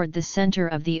points toward the center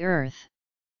of the Earth.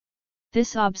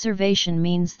 This observation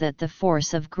means that the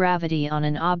force of gravity on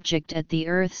an object at the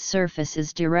Earth's surface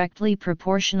is directly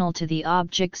proportional to the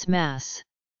object's mass.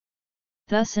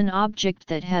 Thus, an object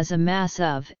that has a mass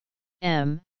of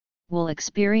m will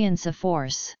experience a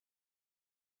force.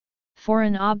 For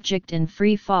an object in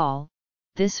free fall,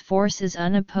 this force is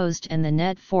unopposed and the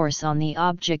net force on the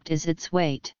object is its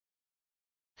weight.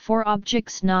 For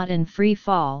objects not in free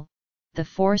fall, the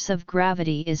force of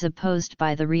gravity is opposed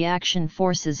by the reaction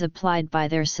forces applied by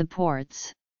their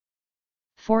supports.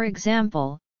 For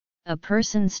example, a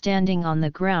person standing on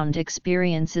the ground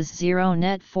experiences zero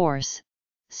net force,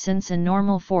 since a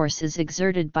normal force is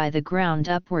exerted by the ground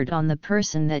upward on the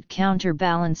person that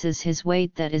counterbalances his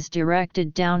weight that is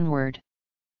directed downward.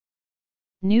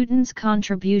 Newton's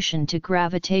contribution to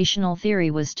gravitational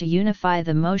theory was to unify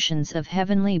the motions of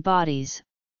heavenly bodies,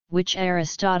 which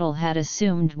Aristotle had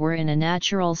assumed were in a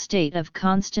natural state of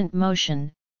constant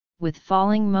motion, with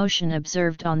falling motion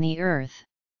observed on the Earth.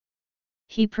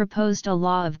 He proposed a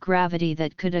law of gravity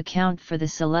that could account for the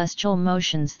celestial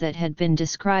motions that had been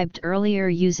described earlier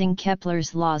using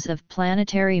Kepler's laws of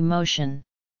planetary motion.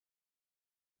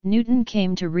 Newton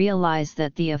came to realize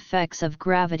that the effects of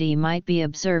gravity might be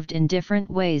observed in different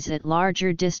ways at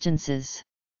larger distances.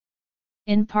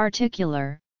 In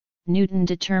particular, Newton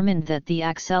determined that the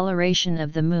acceleration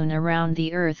of the Moon around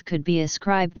the Earth could be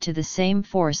ascribed to the same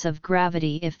force of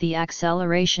gravity if the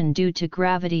acceleration due to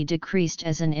gravity decreased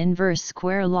as an inverse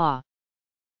square law.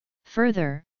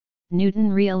 Further,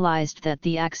 Newton realized that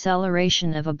the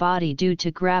acceleration of a body due to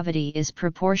gravity is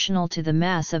proportional to the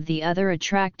mass of the other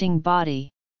attracting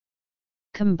body.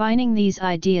 Combining these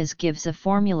ideas gives a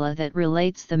formula that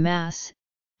relates the mass,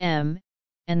 m,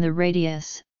 and the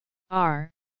radius,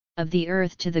 r, of the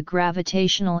Earth to the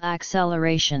gravitational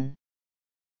acceleration.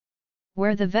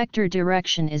 Where the vector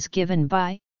direction is given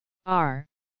by r,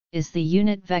 is the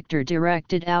unit vector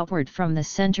directed outward from the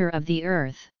center of the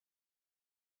Earth.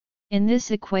 In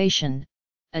this equation,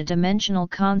 a dimensional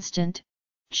constant,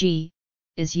 g,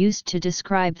 is used to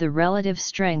describe the relative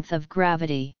strength of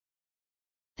gravity.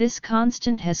 This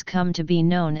constant has come to be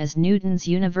known as Newton's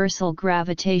universal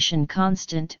gravitation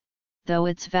constant, though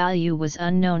its value was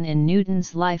unknown in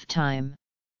Newton's lifetime.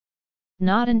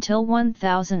 Not until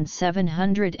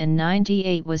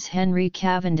 1798 was Henry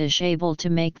Cavendish able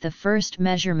to make the first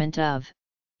measurement of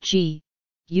g,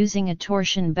 using a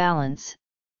torsion balance.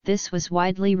 This was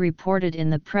widely reported in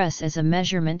the press as a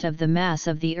measurement of the mass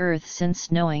of the Earth,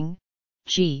 since knowing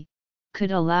g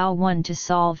could allow one to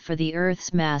solve for the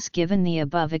Earth's mass given the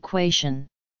above equation.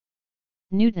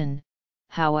 Newton,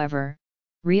 however,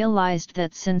 realized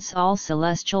that since all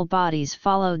celestial bodies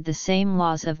followed the same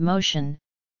laws of motion,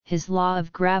 his law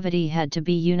of gravity had to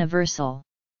be universal.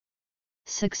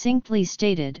 Succinctly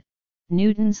stated,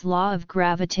 Newton's law of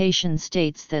gravitation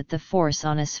states that the force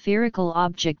on a spherical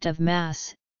object of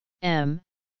mass,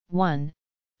 m1,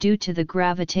 due to the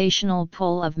gravitational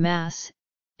pull of mass,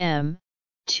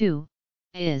 m2,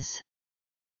 is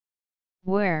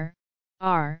where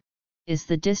r is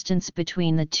the distance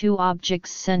between the two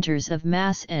objects' centers of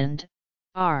mass and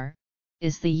r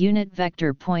is the unit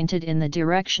vector pointed in the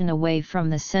direction away from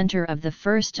the center of the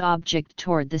first object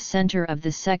toward the center of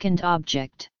the second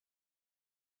object.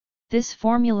 This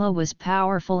formula was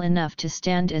powerful enough to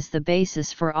stand as the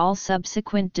basis for all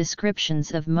subsequent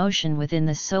descriptions of motion within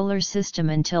the solar system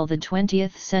until the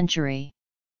 20th century.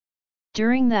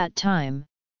 During that time,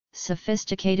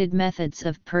 sophisticated methods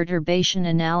of perturbation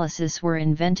analysis were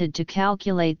invented to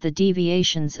calculate the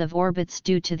deviations of orbits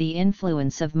due to the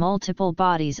influence of multiple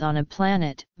bodies on a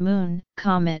planet, moon,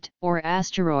 comet, or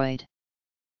asteroid.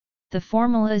 The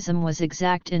formalism was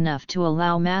exact enough to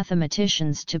allow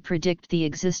mathematicians to predict the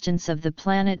existence of the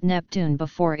planet Neptune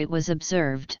before it was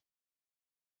observed.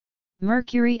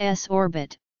 Mercury's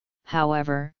orbit,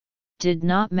 however, did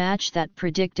not match that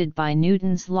predicted by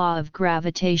Newton's law of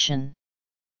gravitation.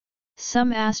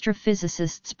 Some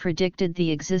astrophysicists predicted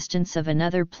the existence of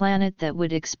another planet that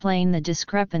would explain the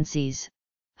discrepancies,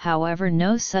 however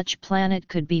no such planet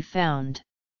could be found.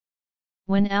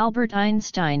 When Albert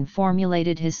Einstein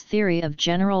formulated his theory of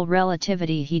general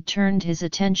relativity, he turned his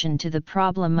attention to the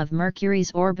problem of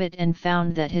Mercury's orbit and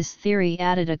found that his theory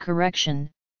added a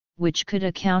correction, which could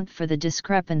account for the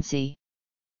discrepancy.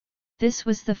 This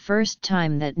was the first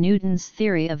time that Newton's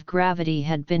theory of gravity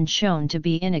had been shown to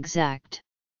be inexact.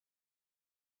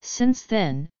 Since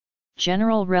then,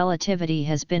 general relativity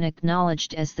has been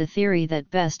acknowledged as the theory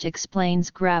that best explains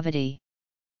gravity.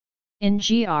 In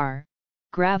GR,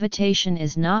 gravitation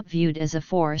is not viewed as a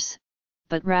force,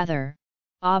 but rather,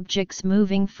 objects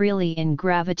moving freely in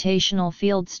gravitational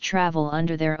fields travel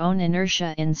under their own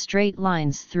inertia in straight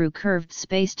lines through curved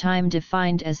spacetime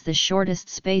defined as the shortest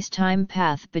spacetime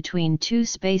path between two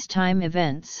spacetime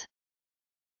events.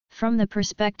 From the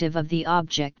perspective of the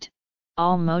object,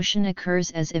 all motion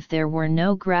occurs as if there were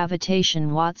no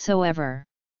gravitation whatsoever.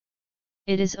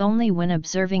 It is only when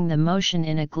observing the motion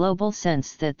in a global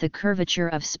sense that the curvature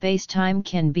of spacetime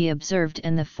can be observed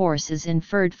and the force is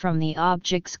inferred from the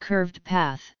object's curved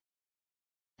path.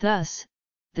 Thus,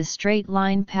 the straight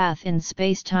line path in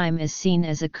spacetime is seen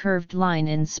as a curved line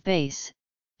in space,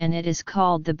 and it is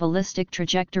called the ballistic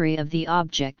trajectory of the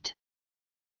object.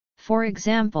 For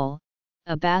example,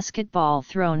 a basketball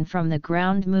thrown from the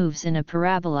ground moves in a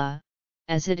parabola,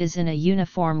 as it is in a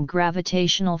uniform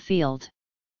gravitational field.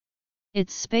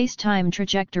 Its spacetime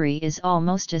trajectory is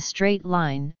almost a straight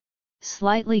line,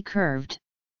 slightly curved.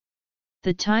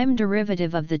 The time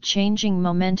derivative of the changing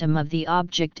momentum of the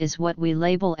object is what we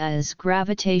label as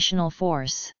gravitational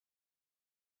force.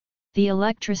 The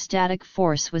electrostatic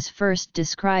force was first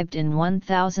described in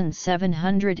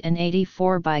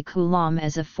 1784 by Coulomb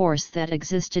as a force that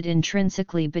existed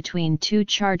intrinsically between two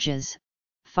charges.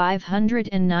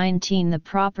 519 The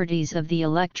properties of the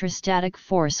electrostatic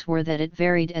force were that it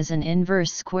varied as an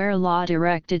inverse square law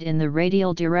directed in the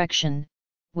radial direction,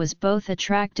 was both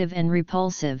attractive and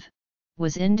repulsive,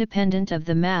 was independent of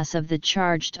the mass of the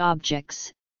charged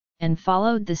objects, and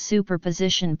followed the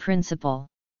superposition principle.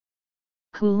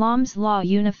 Coulomb's law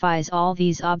unifies all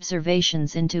these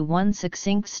observations into one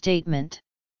succinct statement.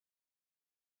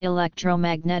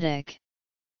 Electromagnetic.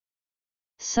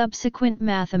 Subsequent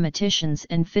mathematicians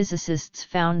and physicists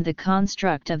found the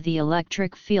construct of the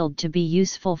electric field to be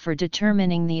useful for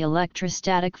determining the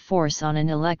electrostatic force on an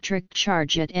electric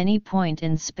charge at any point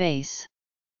in space.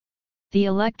 The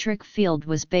electric field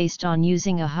was based on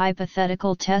using a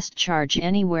hypothetical test charge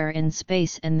anywhere in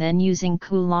space and then using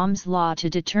Coulomb's law to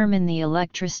determine the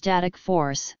electrostatic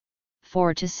force.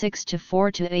 4 to 6 to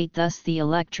 4 to 8. Thus the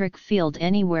electric field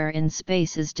anywhere in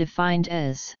space is defined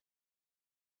as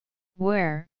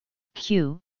where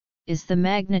Q is the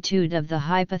magnitude of the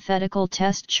hypothetical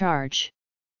test charge.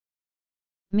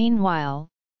 Meanwhile,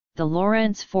 the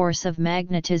Lorentz force of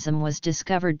magnetism was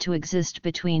discovered to exist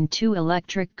between two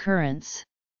electric currents.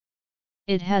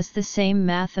 It has the same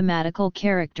mathematical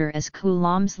character as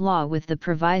Coulomb's law, with the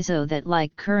proviso that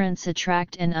like currents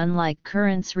attract and unlike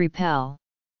currents repel.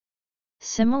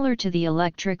 Similar to the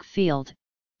electric field,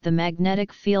 the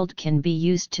magnetic field can be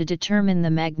used to determine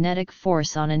the magnetic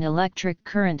force on an electric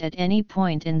current at any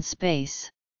point in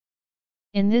space.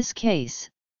 In this case,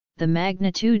 the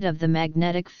magnitude of the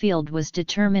magnetic field was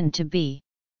determined to be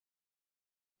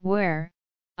where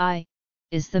I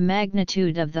is the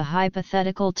magnitude of the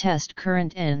hypothetical test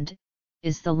current and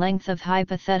is the length of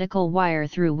hypothetical wire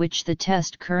through which the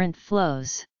test current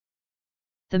flows.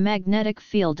 The magnetic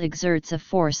field exerts a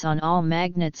force on all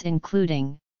magnets,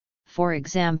 including, for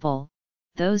example,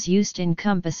 those used in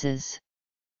compasses.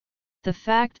 The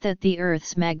fact that the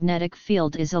Earth's magnetic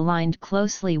field is aligned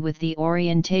closely with the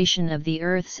orientation of the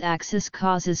Earth's axis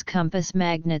causes compass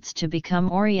magnets to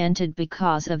become oriented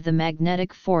because of the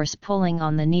magnetic force pulling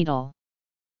on the needle.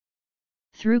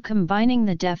 Through combining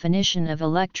the definition of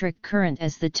electric current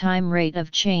as the time rate of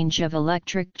change of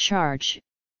electric charge,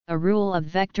 a rule of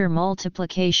vector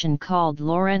multiplication called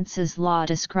Lorentz's law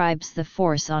describes the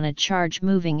force on a charge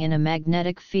moving in a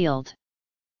magnetic field.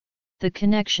 The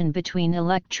connection between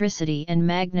electricity and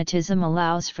magnetism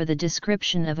allows for the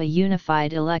description of a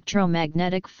unified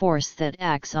electromagnetic force that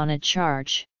acts on a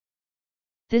charge.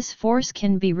 This force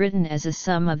can be written as a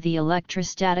sum of the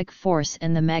electrostatic force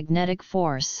and the magnetic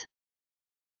force.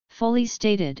 Fully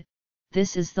stated,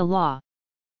 this is the law.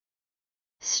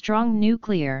 Strong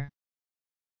nuclear,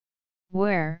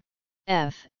 where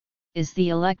F is the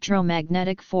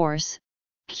electromagnetic force,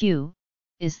 Q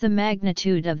is the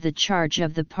magnitude of the charge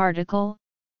of the particle,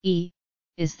 E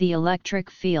is the electric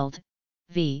field,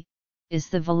 V is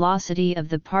the velocity of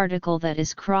the particle that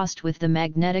is crossed with the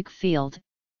magnetic field,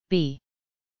 B.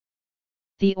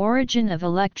 The origin of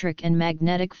electric and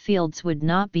magnetic fields would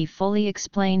not be fully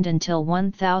explained until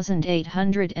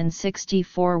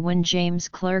 1864, when James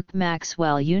Clerk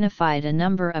Maxwell unified a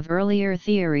number of earlier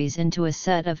theories into a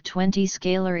set of 20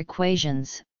 scalar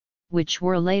equations, which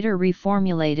were later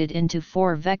reformulated into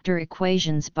 4 vector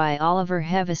equations by Oliver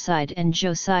Heaviside and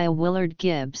Josiah Willard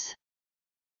Gibbs.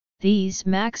 These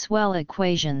Maxwell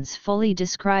equations fully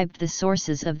described the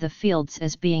sources of the fields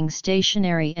as being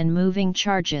stationary and moving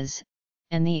charges,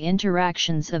 and the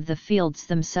interactions of the fields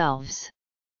themselves.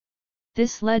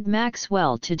 This led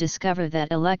Maxwell to discover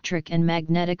that electric and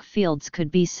magnetic fields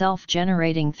could be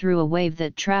self-generating through a wave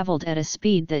that traveled at a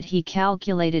speed that he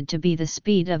calculated to be the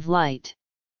speed of light.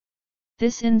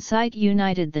 This insight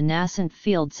united the nascent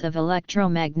fields of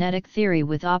electromagnetic theory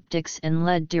with optics and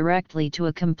led directly to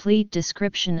a complete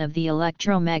description of the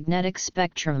electromagnetic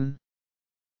spectrum.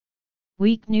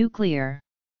 Weak nuclear.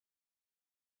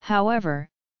 However,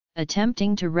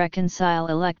 attempting to reconcile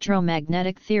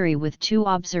electromagnetic theory with two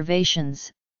observations,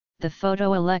 the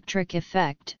photoelectric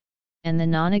effect, and the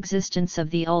non-existence of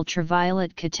the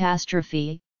ultraviolet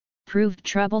catastrophe, proved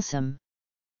troublesome.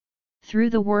 Through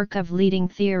the work of leading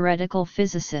theoretical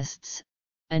physicists,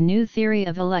 a new theory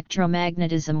of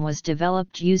electromagnetism was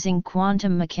developed using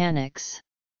quantum mechanics.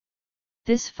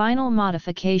 This final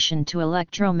modification to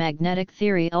electromagnetic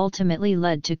theory ultimately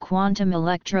led to quantum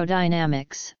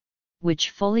electrodynamics,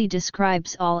 which fully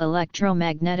describes all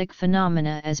electromagnetic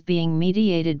phenomena as being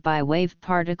mediated by wave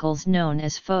particles known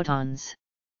as photons.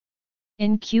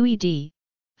 In QED,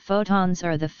 photons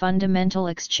are the fundamental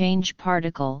exchange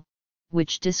particle,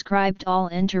 which described all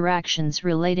interactions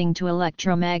relating to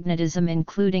electromagnetism,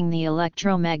 including the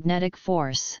electromagnetic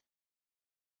force.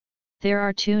 There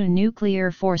are two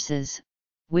nuclear forces,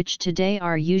 which today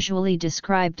are usually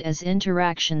described as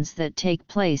interactions that take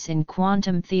place in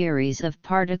quantum theories of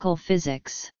particle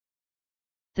physics.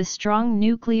 The strong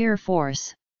nuclear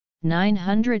force,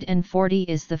 940,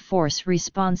 is the force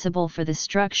responsible for the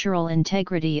structural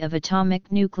integrity of atomic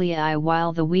nuclei,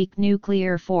 while the weak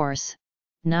nuclear force,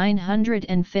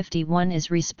 951,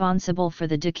 is responsible for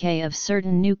the decay of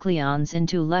certain nucleons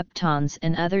into leptons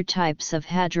and other types of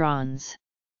hadrons.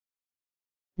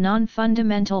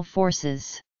 Non-fundamental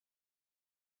forces.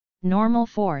 Normal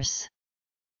force.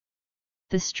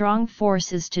 The strong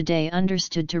force is today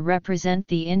understood to represent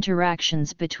the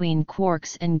interactions between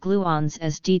quarks and gluons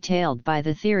as detailed by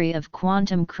the theory of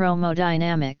quantum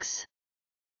chromodynamics.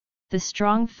 The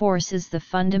strong force is the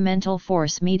fundamental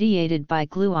force mediated by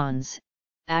gluons,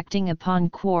 acting upon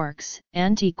quarks,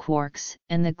 antiquarks,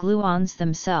 and the gluons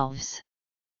themselves.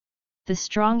 The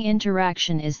strong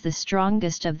interaction is the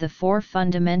strongest of the four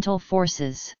fundamental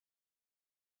forces.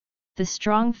 The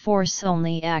strong force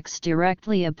only acts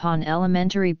directly upon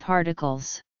elementary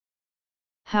particles.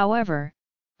 However,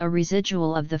 a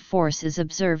residual of the force is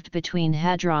observed between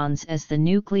hadrons as the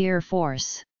nuclear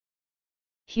force.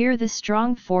 Here the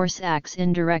strong force acts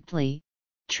indirectly,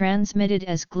 transmitted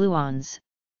as gluons,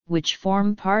 which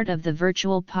form part of the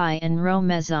virtual pi and rho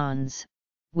mesons,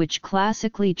 which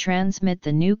classically transmit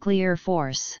the nuclear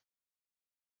force.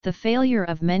 The failure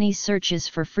of many searches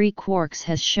for free quarks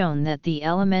has shown that the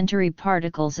elementary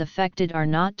particles affected are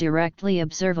not directly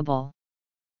observable.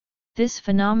 This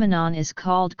phenomenon is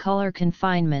called color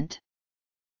confinement.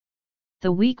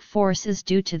 The weak force is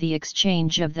due to the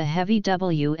exchange of the heavy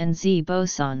W and Z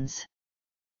bosons.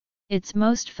 Its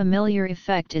most familiar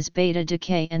effect is beta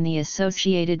decay and the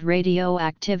associated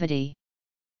radioactivity.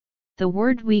 The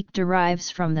word weak derives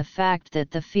from the fact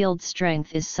that the field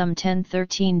strength is some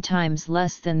 10-13 times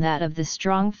less than that of the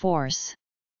strong force.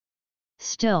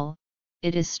 Still,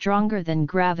 it is stronger than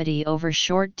gravity over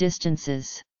short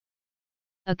distances.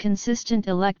 A consistent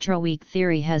electroweak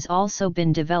theory has also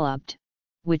been developed,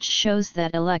 which shows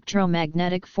that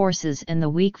electromagnetic forces and the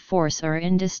weak force are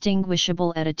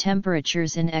indistinguishable at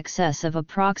temperatures in excess of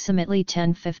approximately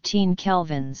 10-15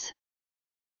 kelvins.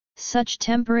 Such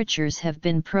temperatures have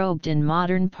been probed in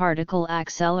modern particle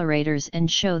accelerators and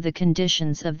show the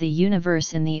conditions of the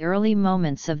universe in the early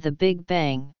moments of the Big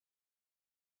Bang.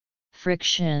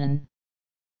 Friction,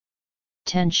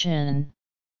 tension,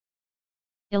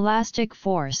 elastic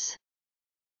force,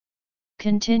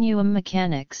 continuum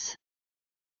mechanics,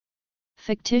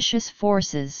 fictitious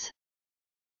forces,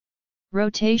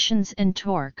 rotations and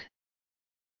torque,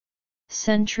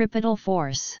 centripetal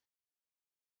force,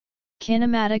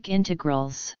 kinematic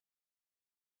integrals,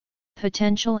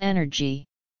 potential energy,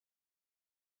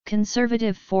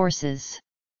 conservative forces,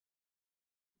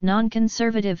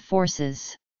 non-conservative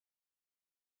forces,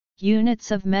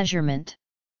 units of measurement,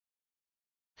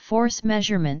 force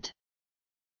measurement.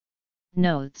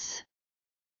 Notes: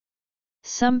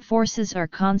 some forces are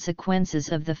consequences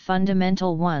of the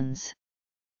fundamental ones.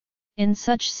 In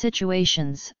such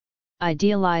situations,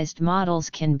 idealized models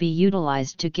can be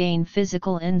utilized to gain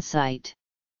physical insight.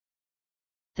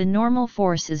 The normal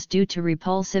force is due to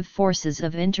repulsive forces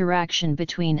of interaction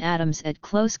between atoms at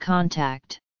close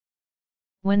contact.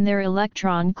 When their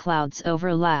electron clouds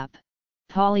overlap,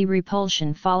 Pauli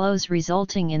repulsion follows,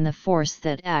 resulting in the force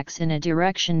that acts in a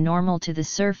direction normal to the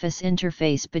surface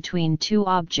interface between two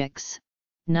objects.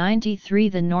 93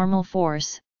 The normal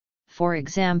force, for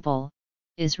example,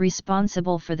 is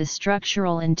responsible for the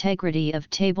structural integrity of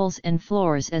tables and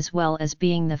floors, as well as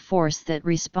being the force that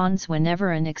responds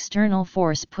whenever an external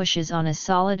force pushes on a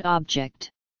solid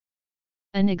object.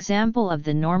 An example of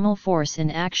the normal force in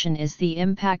action is the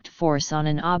impact force on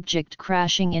an object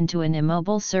crashing into an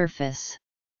immobile surface.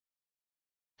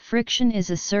 Friction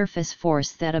is a surface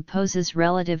force that opposes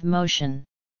relative motion.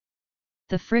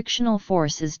 The frictional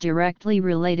force is directly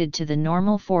related to the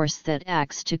normal force that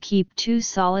acts to keep two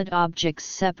solid objects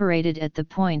separated at the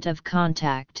point of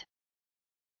contact.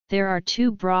 There are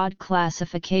two broad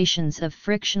classifications of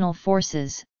frictional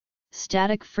forces: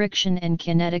 static friction and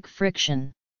kinetic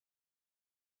friction.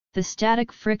 The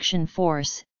static friction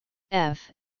force,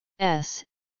 F, S,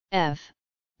 F,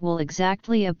 will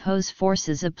exactly oppose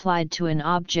forces applied to an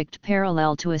object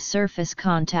parallel to a surface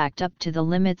contact up to the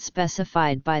limit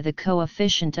specified by the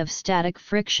coefficient of static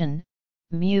friction,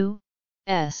 μ,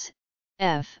 S,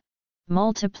 F,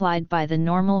 multiplied by the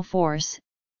normal force,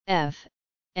 F,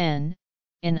 N.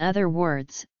 In other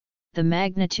words, the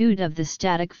magnitude of the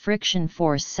static friction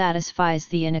force satisfies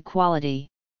the inequality.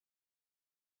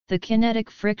 The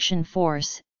kinetic friction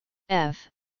force, F,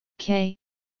 K,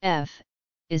 F,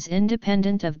 is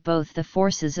independent of both the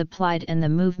forces applied and the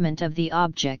movement of the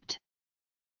object.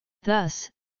 Thus,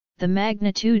 the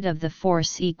magnitude of the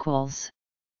force equals,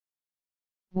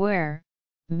 where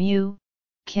μ,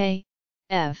 K,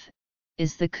 F,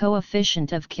 is the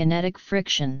coefficient of kinetic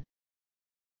friction.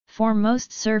 For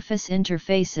most surface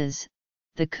interfaces,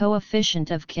 the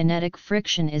coefficient of kinetic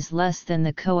friction is less than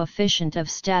the coefficient of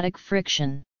static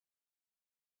friction.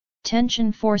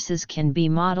 Tension forces can be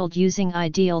modeled using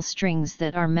ideal strings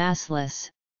that are massless,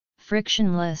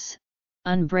 frictionless,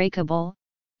 unbreakable,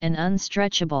 and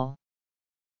unstretchable.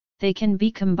 They can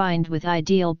be combined with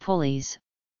ideal pulleys,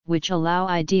 which allow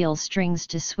ideal strings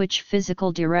to switch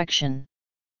physical direction.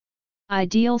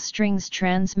 Ideal strings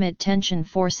transmit tension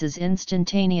forces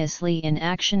instantaneously in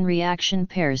action-reaction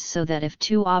pairs, so that if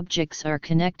two objects are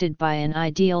connected by an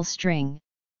ideal string,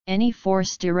 Any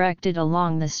force directed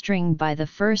along the string by the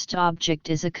first object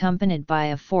is accompanied by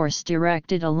a force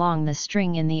directed along the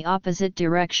string in the opposite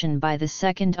direction by the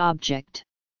second object.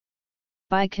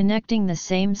 By connecting the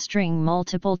same string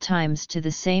multiple times to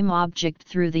the same object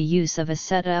through the use of a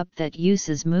setup that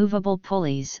uses movable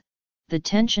pulleys, the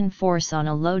tension force on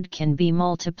a load can be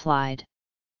multiplied.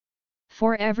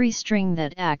 For every string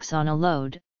that acts on a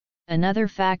load, another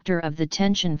factor of the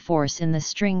tension force in the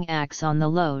string acts on the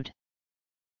load.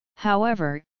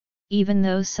 However, even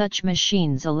though such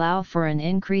machines allow for an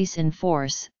increase in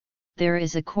force, there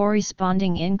is a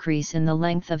corresponding increase in the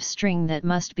length of string that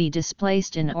must be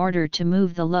displaced in order to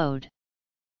move the load.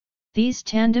 These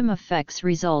tandem effects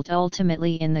result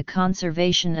ultimately in the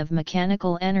conservation of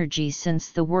mechanical energy, since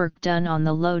the work done on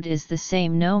the load is the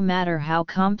same no matter how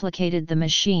complicated the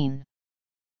machine.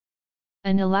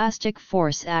 An elastic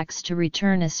force acts to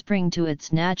return a spring to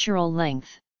its natural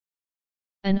length.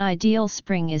 An ideal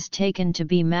spring is taken to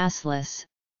be massless,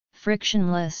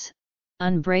 frictionless,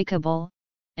 unbreakable,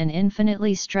 and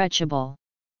infinitely stretchable.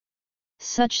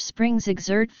 Such springs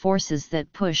exert forces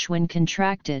that push when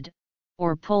contracted,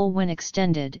 or pull when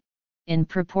extended, in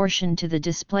proportion to the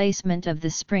displacement of the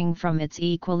spring from its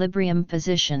equilibrium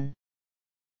position.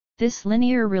 This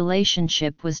linear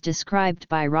relationship was described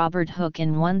by Robert Hooke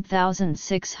in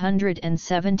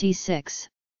 1676,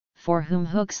 for whom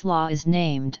Hooke's law is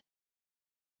named.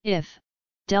 If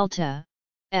delta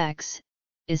x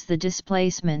is the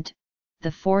displacement,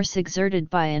 the force exerted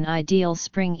by an ideal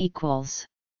spring equals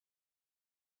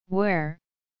where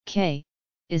k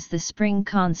is the spring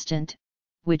constant,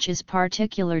 which is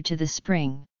particular to the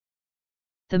spring.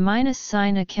 The minus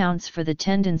sign accounts for the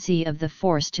tendency of the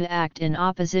force to act in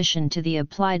opposition to the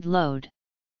applied load.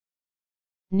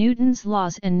 Newton's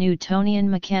laws and Newtonian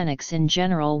mechanics in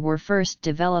general were first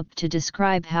developed to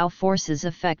describe how forces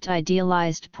affect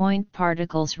idealized point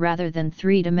particles rather than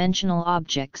three-dimensional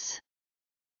objects.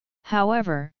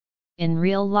 However, in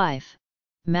real life,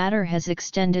 matter has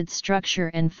extended structure,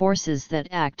 and forces that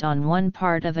act on one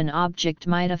part of an object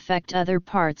might affect other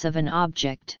parts of an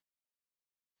object.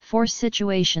 For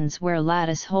situations where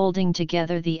lattice holding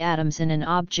together the atoms in an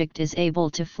object is able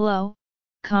to flow,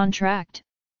 contract,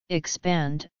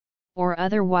 expand, or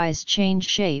otherwise change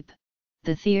shape,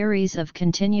 the theories of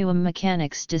continuum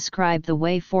mechanics describe the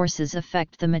way forces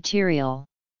affect the material.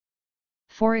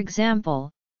 For example,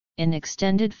 in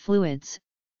extended fluids,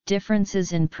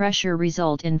 differences in pressure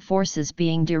result in forces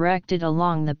being directed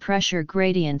along the pressure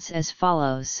gradients as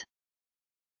follows.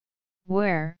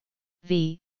 Where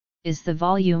V is the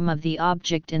volume of the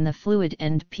object in the fluid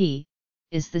and P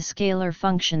is the scalar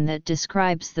function that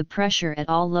describes the pressure at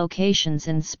all locations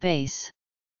in space.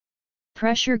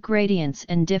 Pressure gradients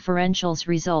and differentials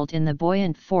result in the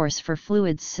buoyant force for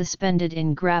fluids suspended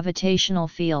in gravitational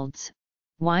fields,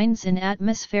 winds in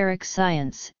atmospheric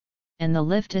science, and the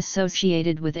lift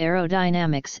associated with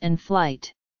aerodynamics and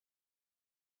flight.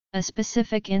 A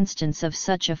specific instance of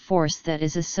such a force that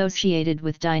is associated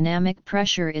with dynamic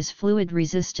pressure is fluid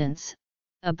resistance,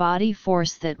 a body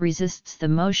force that resists the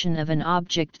motion of an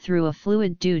object through a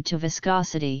fluid due to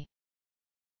viscosity.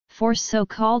 For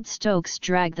so-called Stokes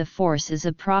drag, the force is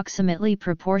approximately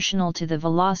proportional to the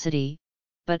velocity,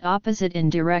 but opposite in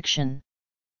direction.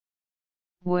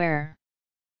 Where,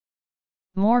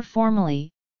 more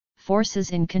formally, forces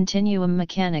in continuum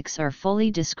mechanics are fully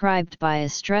described by a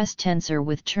stress tensor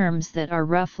with terms that are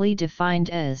roughly defined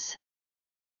as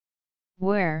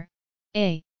where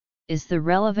A is the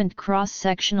relevant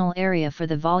cross-sectional area for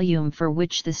the volume for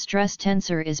which the stress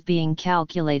tensor is being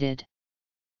calculated.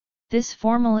 This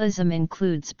formalism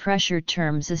includes pressure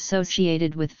terms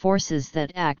associated with forces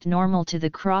that act normal to the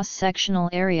cross-sectional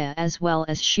area, as well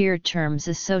as shear terms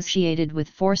associated with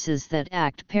forces that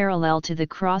act parallel to the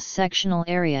cross-sectional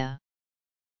area.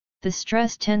 The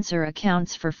stress tensor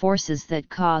accounts for forces that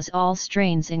cause all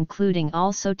strains, including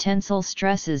also tensile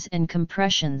stresses and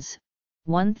compressions.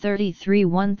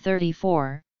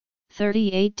 133-134,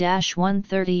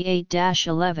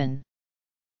 38-138-11.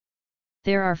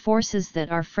 There are forces that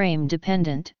are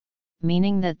frame-dependent,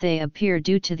 meaning that they appear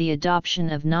due to the adoption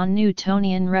of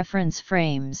non-Newtonian reference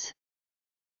frames.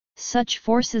 Such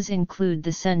forces include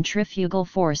the centrifugal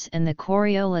force and the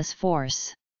Coriolis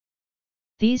force.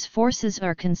 These forces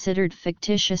are considered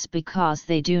fictitious because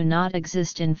they do not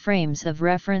exist in frames of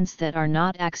reference that are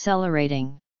not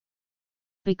accelerating.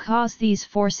 Because these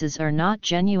forces are not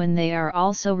genuine, they are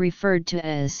also referred to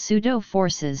as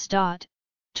pseudo-forces.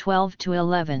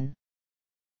 12-11.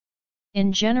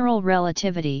 In general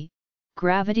relativity,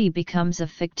 gravity becomes a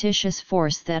fictitious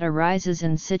force that arises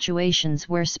in situations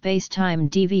where space-time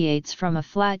deviates from a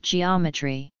flat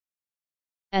geometry.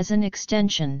 As an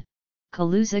extension,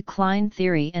 Kaluza-Klein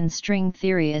theory and string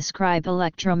theory ascribe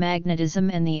electromagnetism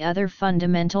and the other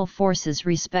fundamental forces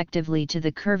respectively to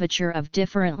the curvature of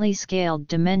differently scaled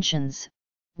dimensions,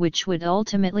 which would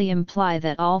ultimately imply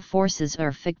that all forces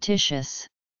are fictitious.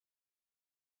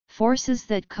 Forces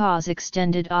that cause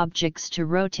extended objects to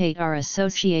rotate are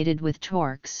associated with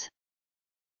torques.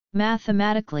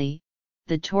 Mathematically,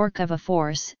 the torque of a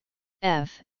force,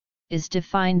 F, is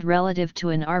defined relative to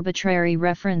an arbitrary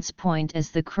reference point as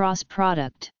the cross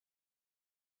product,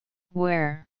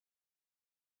 where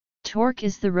torque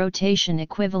is the rotation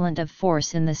equivalent of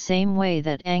force in the same way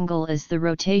that angle is the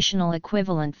rotational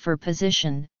equivalent for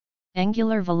position,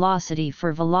 angular velocity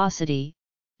for velocity,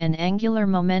 and angular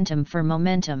momentum for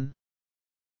momentum.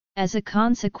 As a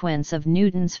consequence of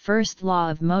Newton's first law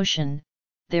of motion,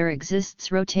 there exists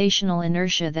rotational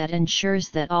inertia that ensures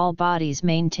that all bodies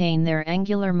maintain their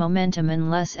angular momentum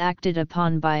unless acted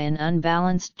upon by an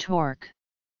unbalanced torque.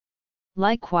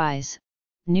 Likewise,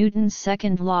 Newton's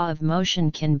second law of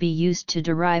motion can be used to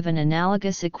derive an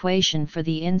analogous equation for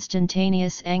the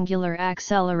instantaneous angular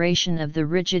acceleration of the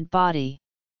rigid body,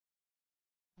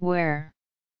 where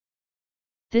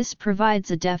this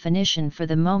provides a definition for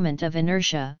the moment of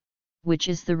inertia, which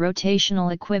is the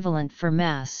rotational equivalent for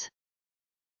mass.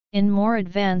 In more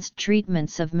advanced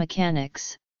treatments of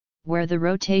mechanics, where the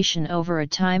rotation over a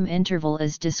time interval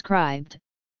is described,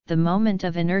 the moment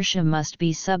of inertia must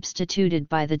be substituted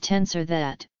by the tensor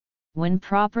that, when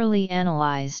properly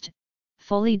analyzed,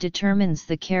 fully determines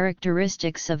the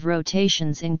characteristics of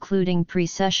rotations including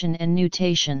precession and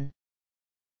nutation.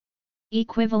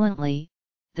 Equivalently,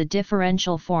 the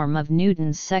differential form of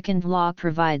Newton's second law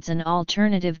provides an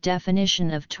alternative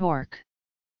definition of torque.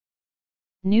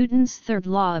 Newton's third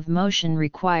law of motion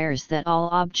requires that all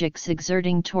objects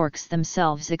exerting torques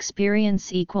themselves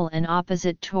experience equal and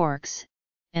opposite torques,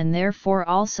 and therefore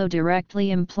also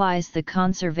directly implies the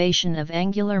conservation of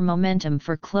angular momentum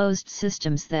for closed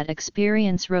systems that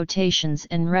experience rotations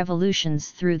and revolutions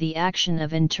through the action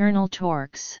of internal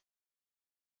torques.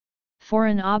 For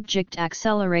an object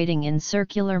accelerating in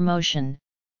circular motion,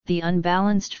 the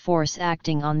unbalanced force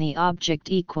acting on the object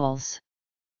equals,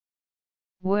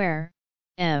 where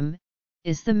m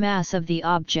is the mass of the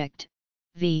object,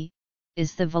 v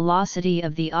is the velocity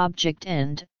of the object,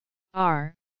 and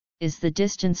r is the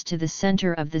distance to the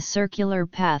center of the circular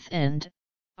path, and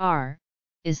r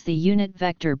is the unit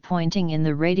vector pointing in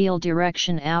the radial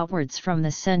direction outwards from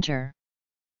the center.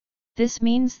 This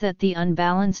means that the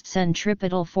unbalanced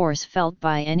centripetal force felt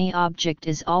by any object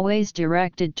is always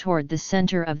directed toward the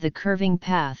center of the curving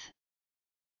path.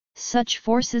 Such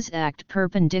forces act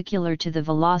perpendicular to the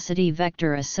velocity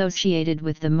vector associated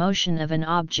with the motion of an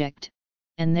object,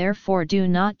 and therefore do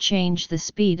not change the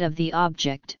speed of the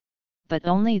object, but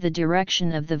only the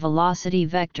direction of the velocity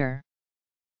vector.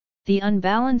 The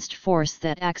unbalanced force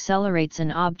that accelerates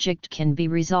an object can be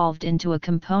resolved into a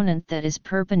component that is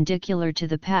perpendicular to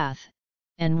the path,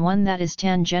 and one that is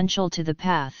tangential to the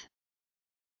path.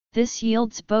 This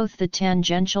yields both the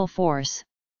tangential force,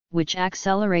 which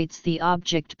accelerates the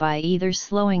object by either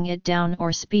slowing it down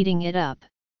or speeding it up,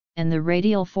 and the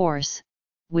radial force,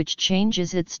 which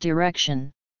changes its direction.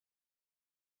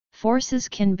 Forces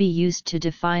can be used to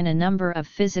define a number of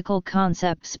physical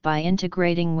concepts by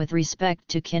integrating with respect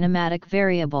to kinematic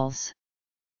variables.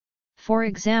 For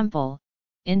example,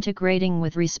 integrating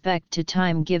with respect to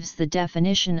time gives the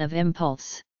definition of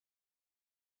impulse,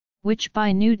 which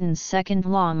by Newton's second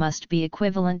law must be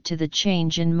equivalent to the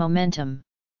change in momentum.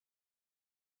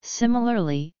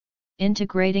 Similarly,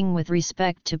 integrating with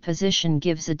respect to position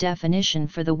gives a definition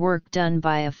for the work done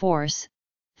by a force,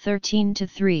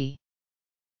 13:3,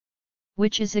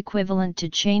 which is equivalent to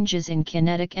changes in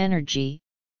kinetic energy,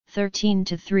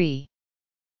 13:3.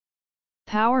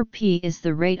 Power P is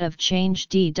the rate of change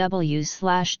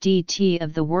dW/dt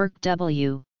of the work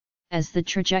W, as the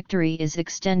trajectory is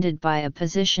extended by a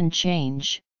position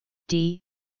change,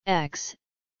 dx,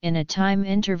 in a time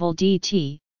interval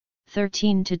dt,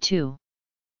 13:2.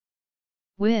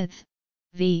 With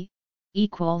v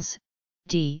equals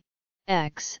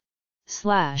dx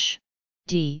slash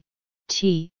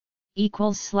dt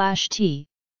equals /t,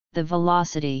 the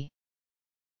velocity.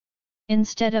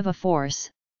 Instead of a force,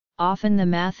 often the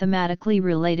mathematically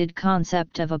related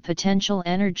concept of a potential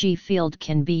energy field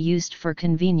can be used for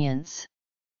convenience.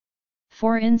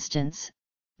 For instance,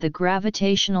 the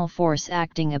gravitational force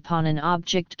acting upon an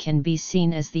object can be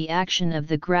seen as the action of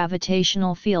the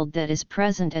gravitational field that is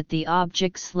present at the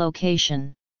object's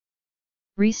location.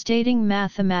 Restating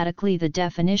mathematically the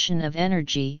definition of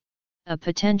energy, a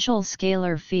potential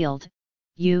scalar field,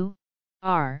 U,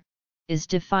 R, is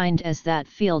defined as that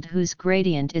field whose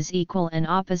gradient is equal and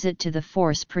opposite to the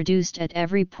force produced at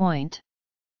every point.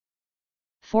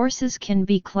 Forces can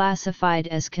be classified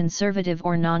as conservative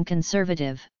or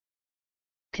non-conservative.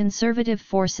 Conservative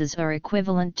forces are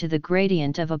equivalent to the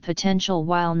gradient of a potential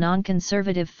while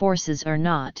non-conservative forces are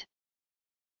not.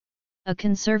 A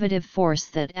conservative force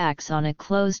that acts on a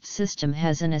closed system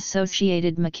has an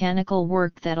associated mechanical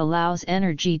work that allows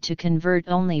energy to convert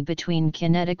only between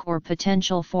kinetic or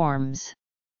potential forms.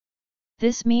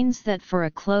 This means that for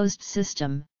a closed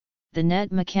system, the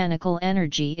net mechanical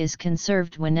energy is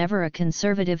conserved whenever a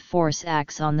conservative force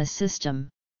acts on the system.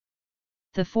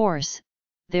 The force,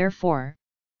 therefore,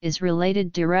 is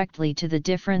related directly to the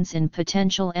difference in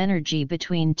potential energy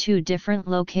between two different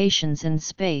locations in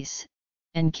space,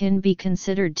 and can be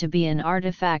considered to be an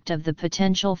artifact of the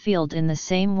potential field in the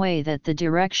same way that the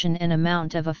direction and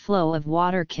amount of a flow of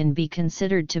water can be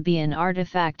considered to be an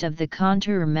artifact of the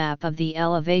contour map of the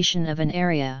elevation of an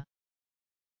area.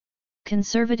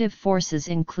 Conservative forces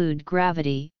include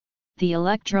gravity, the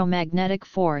electromagnetic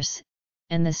force,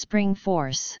 and the spring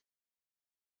force.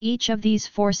 Each of these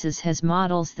forces has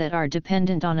models that are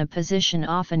dependent on a position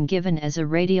often given as a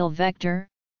radial vector,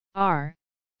 r,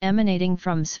 emanating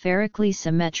from spherically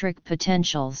symmetric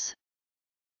potentials.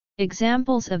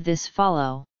 Examples of this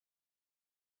follow.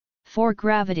 For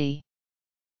gravity,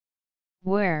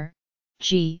 where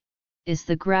g is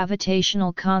the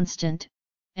gravitational constant,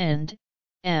 and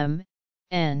n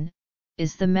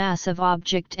is the mass of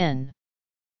object n.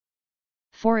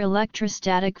 For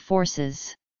electrostatic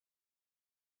forces,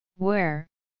 where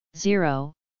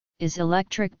 0 is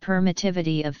electric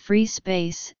permittivity of free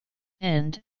space,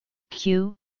 and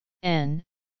q n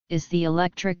is the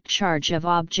electric charge of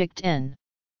object n.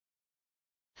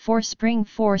 For spring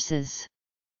forces,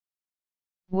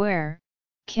 where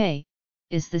k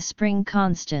is the spring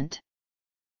constant.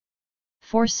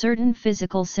 For certain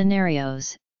physical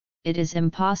scenarios, it is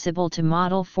impossible to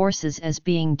model forces as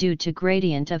being due to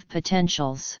gradient of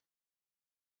potentials.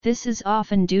 This is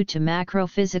often due to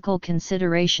macrophysical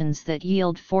considerations that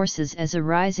yield forces as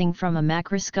arising from a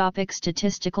macroscopic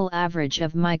statistical average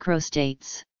of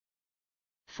microstates.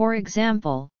 For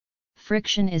example,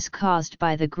 friction is caused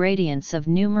by the gradients of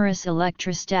numerous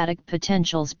electrostatic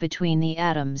potentials between the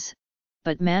atoms,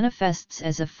 but manifests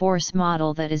as a force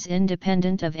model that is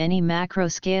independent of any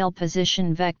macroscale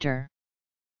position vector.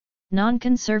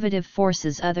 Non-conservative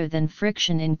forces other than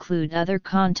friction include other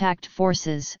contact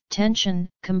forces, tension,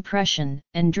 compression,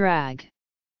 and drag.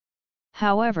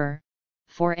 However,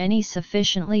 for any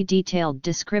sufficiently detailed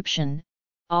description,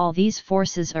 all these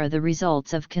forces are the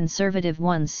results of conservative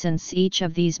ones, since each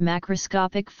of these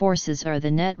macroscopic forces are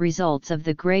the net results of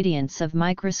the gradients of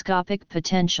microscopic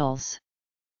potentials.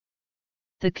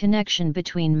 The connection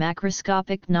between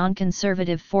macroscopic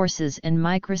non-conservative forces and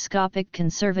microscopic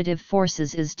conservative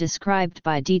forces is described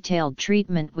by detailed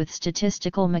treatment with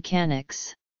statistical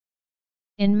mechanics.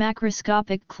 In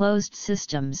macroscopic closed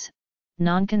systems,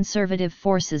 non-conservative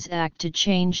forces act to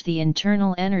change the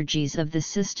internal energies of the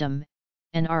system,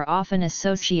 and are often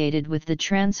associated with the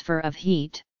transfer of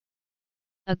heat.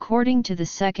 According to the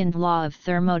second law of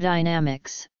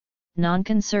thermodynamics,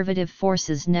 non-conservative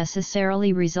forces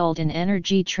necessarily result in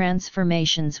energy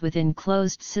transformations within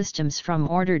closed systems from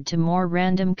ordered to more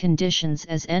random conditions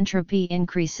as entropy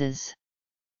increases.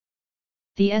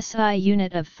 The SI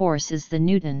unit of force is the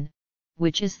Newton,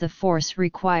 which is the force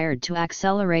required to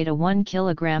accelerate a 1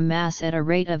 kg mass at a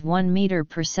rate of 1 meter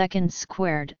per second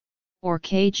squared, or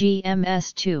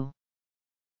kgms2.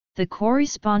 The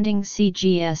corresponding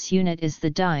CGS unit is the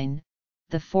dyne,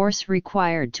 the force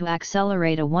required to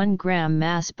accelerate a 1 gram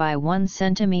mass by 1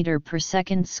 cm per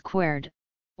second squared,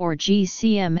 or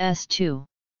GCMS2.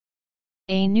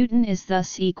 A Newton is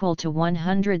thus equal to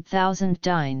 100,000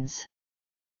 dynes.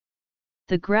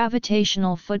 The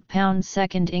gravitational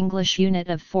foot-pound-second English unit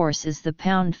of force is the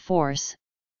pound force,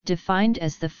 defined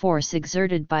as the force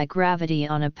exerted by gravity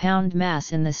on a pound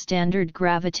mass in the standard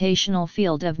gravitational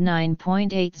field of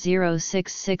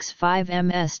 9.80665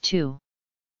 ms2.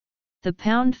 The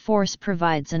pound force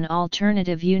provides an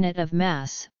alternative unit of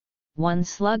mass. 1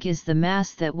 slug is the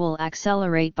mass that will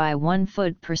accelerate by 1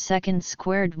 foot per second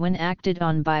squared when acted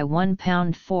on by 1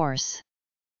 pound force.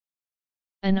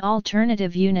 An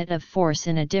alternative unit of force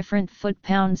in a different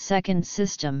foot-pound-second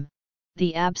system,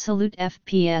 the absolute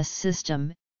FPS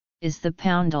system, is the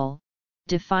poundal,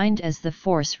 defined as the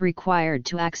force required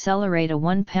to accelerate a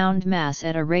 1 pound mass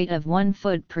at a rate of 1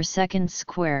 foot per second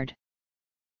squared.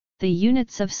 The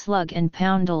units of slug and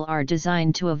poundal are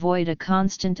designed to avoid a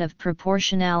constant of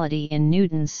proportionality in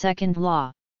Newton's second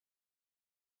law.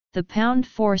 The pound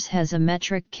force has a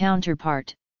metric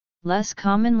counterpart, Less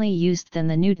commonly used than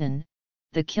the Newton,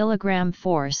 the kilogram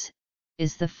force,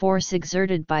 is the force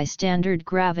exerted by standard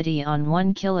gravity on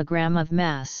 1 kilogram of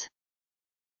mass.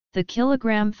 The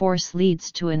kilogram force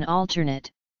leads to an alternate,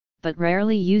 but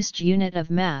rarely used unit of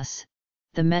mass.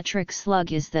 The metric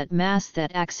slug is that mass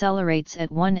that accelerates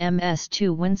at 1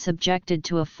 ms2 when subjected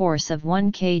to a force of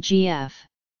 1 kgf.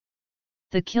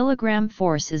 The kilogram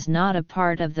force is not a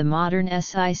part of the modern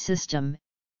SI system,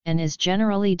 and is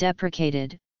generally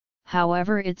deprecated.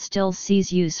 However, it still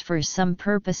sees use for some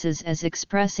purposes as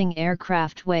expressing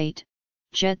aircraft weight,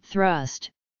 jet thrust,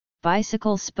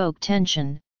 bicycle spoke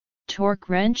tension, torque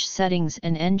wrench settings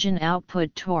and engine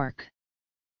output torque.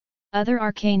 Other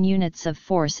arcane units of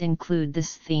force include the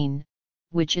stheen,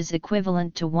 which is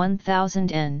equivalent to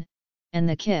 1000 N, and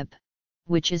the kip,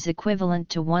 which is equivalent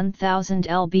to 1000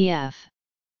 lbf.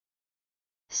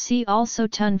 See also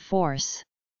ton force.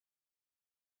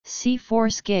 See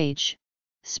force gauge,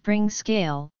 spring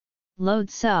scale, load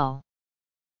cell.